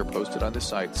podcasts or posted on this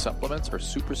site supplements or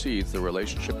supersedes the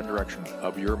relationship and direction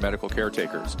of your medical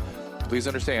caretakers. Please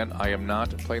understand, I am not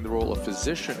playing the role of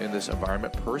physician in this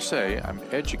environment per se. I'm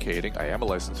educating. I am a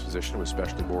licensed physician with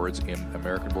specialty boards in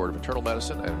American Board of Internal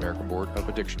Medicine and American Board of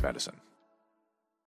Addiction Medicine.